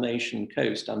the Dalmatian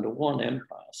coast under one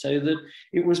empire, so that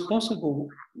it was possible,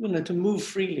 to move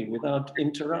freely without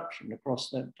interruption across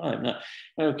that time. Now,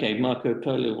 Marco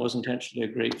Polo wasn't actually a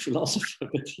great philosopher,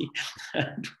 but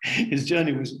his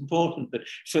journey was important. But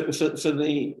for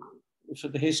the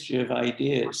history of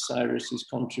ideas, Cyrus's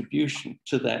contribution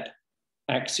to that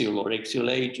axial or axial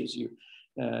age, as you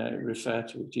refer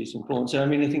to it, is important. So, I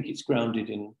think it's grounded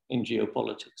in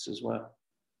geopolitics as well.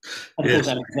 And of course,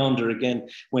 Alexander, again,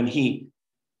 when he,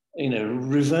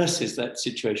 reverses that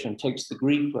situation, takes the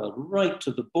Greek world right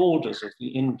to the borders of the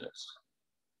Indus,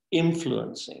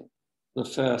 influencing the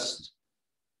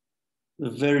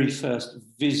very first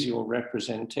visual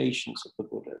representations of the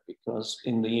Buddha, because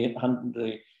in the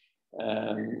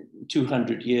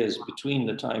 200 years between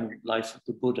the life of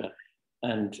the Buddha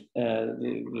and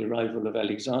the arrival of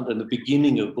Alexander and the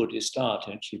beginning of Buddhist art,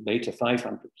 actually later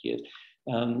 500 years,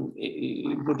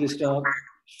 Buddhist art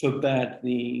forbade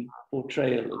the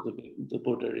portrayal of the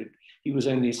Buddha. He was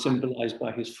only symbolized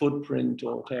by his footprint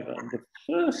or whatever. And the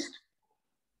first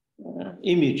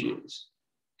images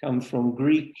come from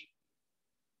Greek,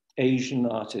 Asian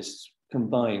artists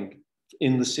combined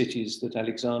in the cities that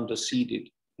Alexander seeded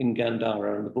in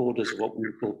Gandhara and the borders of what we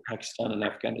would call Pakistan and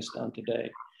Afghanistan today.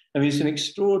 I mean, it's an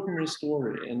extraordinary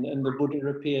story, and the Buddha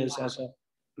appears as a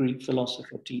Greek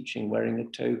philosopher teaching, wearing a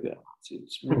toga.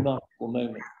 It's a remarkable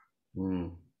moment.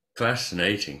 Mm.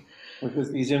 Fascinating.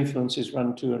 Because these influences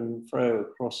run to and fro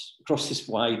across this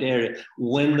wide area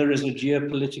when there is a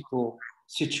geopolitical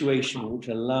situation which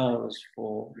allows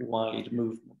for wide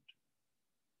movement.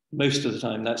 Most of the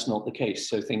time, that's not the case.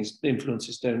 So the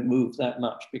influences don't move that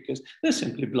much because they're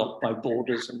simply blocked by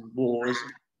borders and wars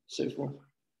and so forth.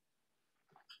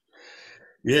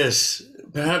 Yes,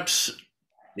 perhaps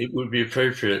it would be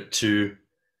appropriate to,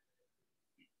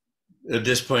 at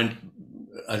this point,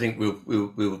 I think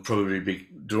we'll probably be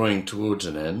drawing towards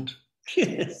an end.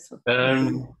 Yes.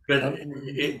 But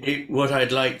what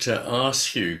I'd like to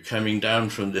ask you, coming down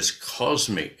from this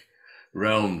cosmic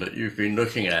realm that you've been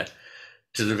looking at,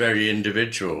 to the very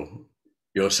individual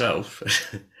yourself,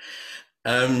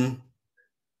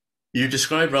 you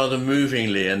describe rather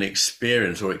movingly an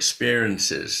experience or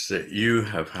experiences that you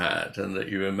have had and that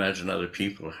you imagine other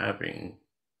people having.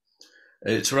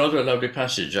 It's rather a lovely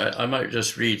passage. I might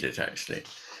just read it, actually.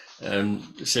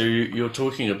 So you're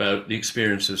talking about the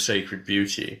experience of sacred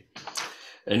beauty,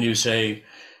 and you say,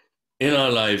 in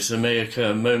our lives, there may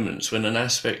occur moments when an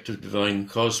aspect of divine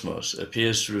cosmos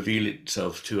appears to reveal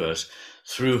itself to us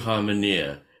through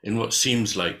harmonia in what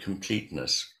seems like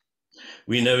completeness.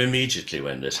 We know immediately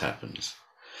when this happens.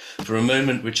 For a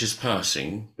moment which is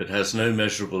passing, but has no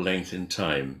measurable length in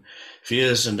time,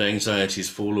 fears and anxieties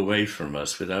fall away from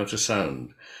us without a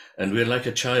sound, and we're like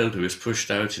a child who is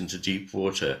pushed out into deep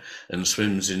water and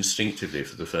swims instinctively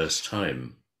for the first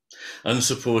time,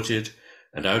 unsupported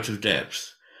and out of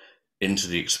depth, into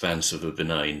the expanse of a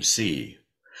benign sea.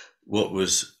 What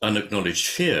was unacknowledged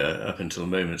fear up until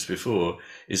moments before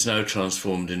is now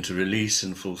transformed into release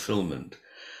and fulfillment.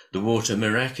 The water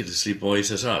miraculously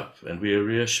buoys us up, and we are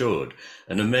reassured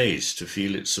and amazed to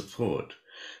feel its support.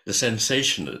 The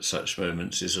sensation at such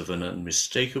moments is of an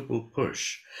unmistakable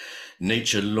push.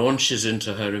 Nature launches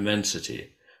into her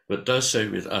immensity, but does so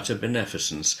with utter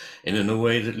beneficence and in a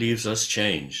way that leaves us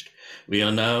changed. We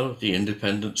are now the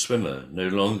independent swimmer, no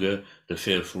longer the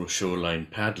fearful shoreline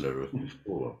paddler of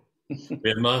before.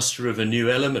 We are master of a new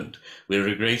element. We are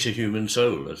a greater human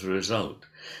soul as a result.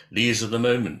 These are the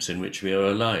moments in which we are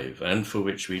alive and for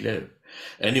which we live.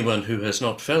 Anyone who has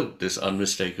not felt this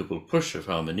unmistakable push of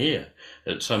harmonia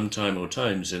at some time or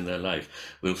times in their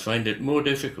life will find it more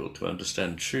difficult to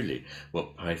understand truly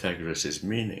what Pythagoras is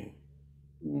meaning.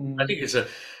 I think it's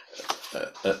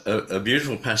a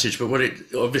beautiful passage, but what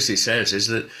it obviously says is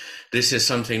that this is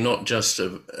something not just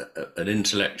an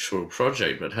intellectual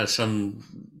project, but has some,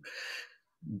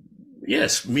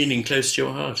 meaning close to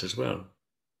your heart as well.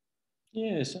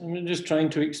 Yes, I'm just trying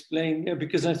to explain,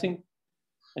 because I think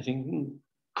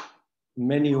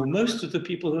many or most of the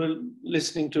people who are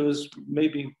listening to us,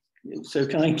 maybe so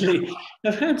kindly,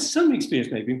 have had some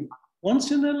experience, maybe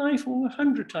once in their life or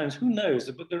 100 times, who knows?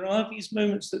 But there are these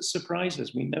moments that surprise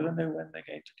us. We never know when they're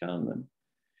going to come. And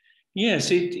yes,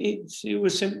 it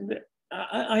was.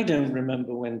 I don't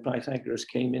remember when Pythagoras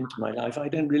came into my life. I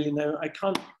don't really know.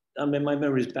 I mean, my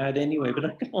memory is bad anyway, but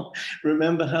I can't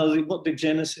remember what the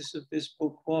genesis of this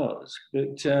book was.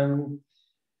 But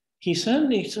he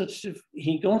certainly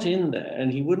he got in there,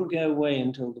 and he wouldn't go away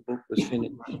until the book was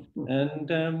finished.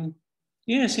 And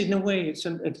yes, in a way, it's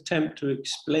an attempt to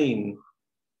explain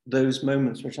those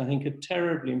moments, which I think are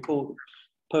terribly important.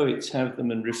 Poets have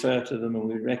them and refer to them, and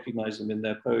we recognize them in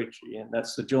their poetry. And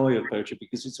that's the joy of poetry,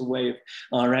 because it's a way of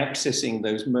our accessing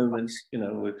those moments,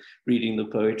 with reading the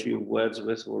poetry of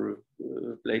Wordsworth or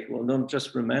of Blake, or not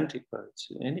just romantic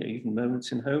poets, even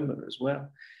moments in Homer as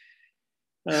well.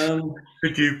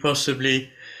 Could you possibly,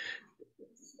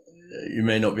 you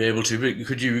may not be able to, but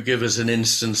could you give us an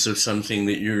instance of something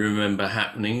that you remember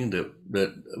happening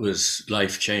that was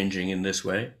life-changing in this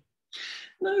way?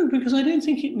 No, because I don't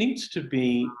think it needs to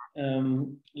be,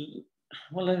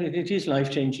 well, it is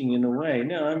life-changing in a way.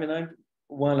 No, I mean,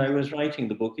 while I was writing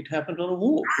the book, it happened on a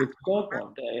walk with God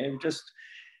one day, and just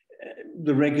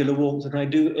the regular walk that I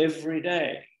do every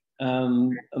day.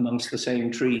 amongst the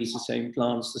same trees, the same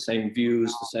plants, the same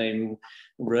views, the same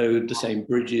road, the same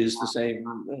bridges, the same,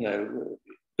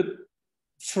 but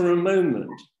for a moment,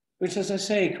 which, as I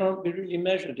say, can't be really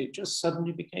measured, it just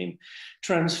suddenly became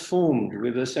transformed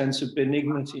with a sense of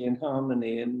benignity and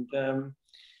harmony. And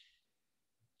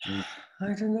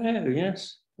I don't know,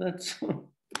 yes, that's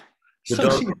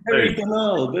something very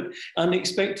banal, but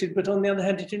unexpected. But on the other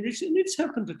hand, it's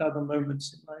happened at other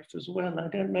moments in life as well. I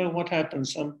don't know what happened,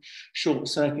 some short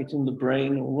circuit in the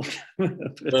brain or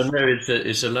whatever. Well, no,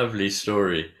 it's a lovely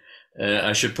story.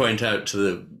 I should point out to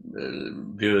the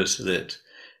viewers that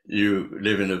you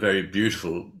live in a very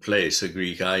beautiful place, a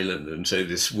Greek island, and so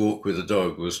this walk with a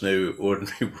dog was no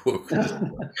ordinary walk with a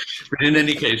dog. But in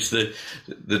any case, the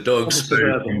dog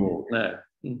spoke. No.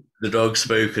 The dog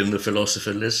spoke and the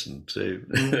philosopher listened. So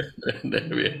there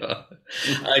we are.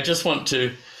 I just want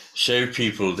to show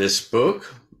people this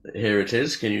book. Here it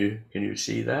is. Can you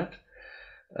see that?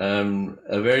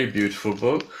 A very beautiful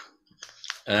book.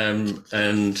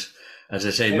 And as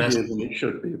I say, heavier than it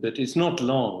should be, but it's not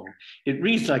long. It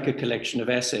reads like a collection of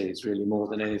essays, really, more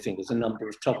than anything. There's a number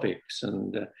of topics,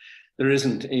 and there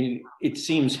isn't. It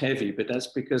seems heavy, but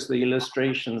that's because the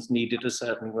illustrations needed a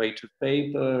certain weight of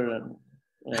paper. And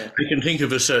I can think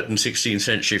of a certain 16th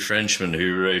century Frenchman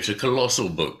who wrote a colossal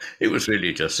book. It was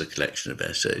really just a collection of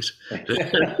essays.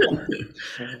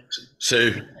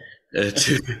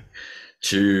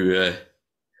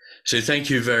 So thank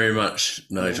you very much,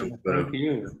 Nigel,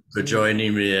 for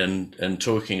joining me and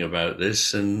talking about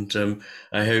this. And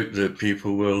I hope that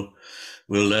people will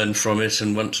learn from it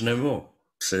and want to know more.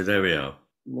 So there we are.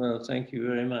 Well, thank you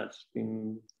very much. It's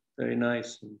been very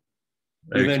nice.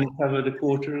 We've only covered a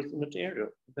quarter of the material.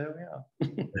 There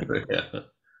we are.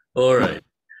 All right.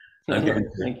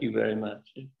 Thank you very much.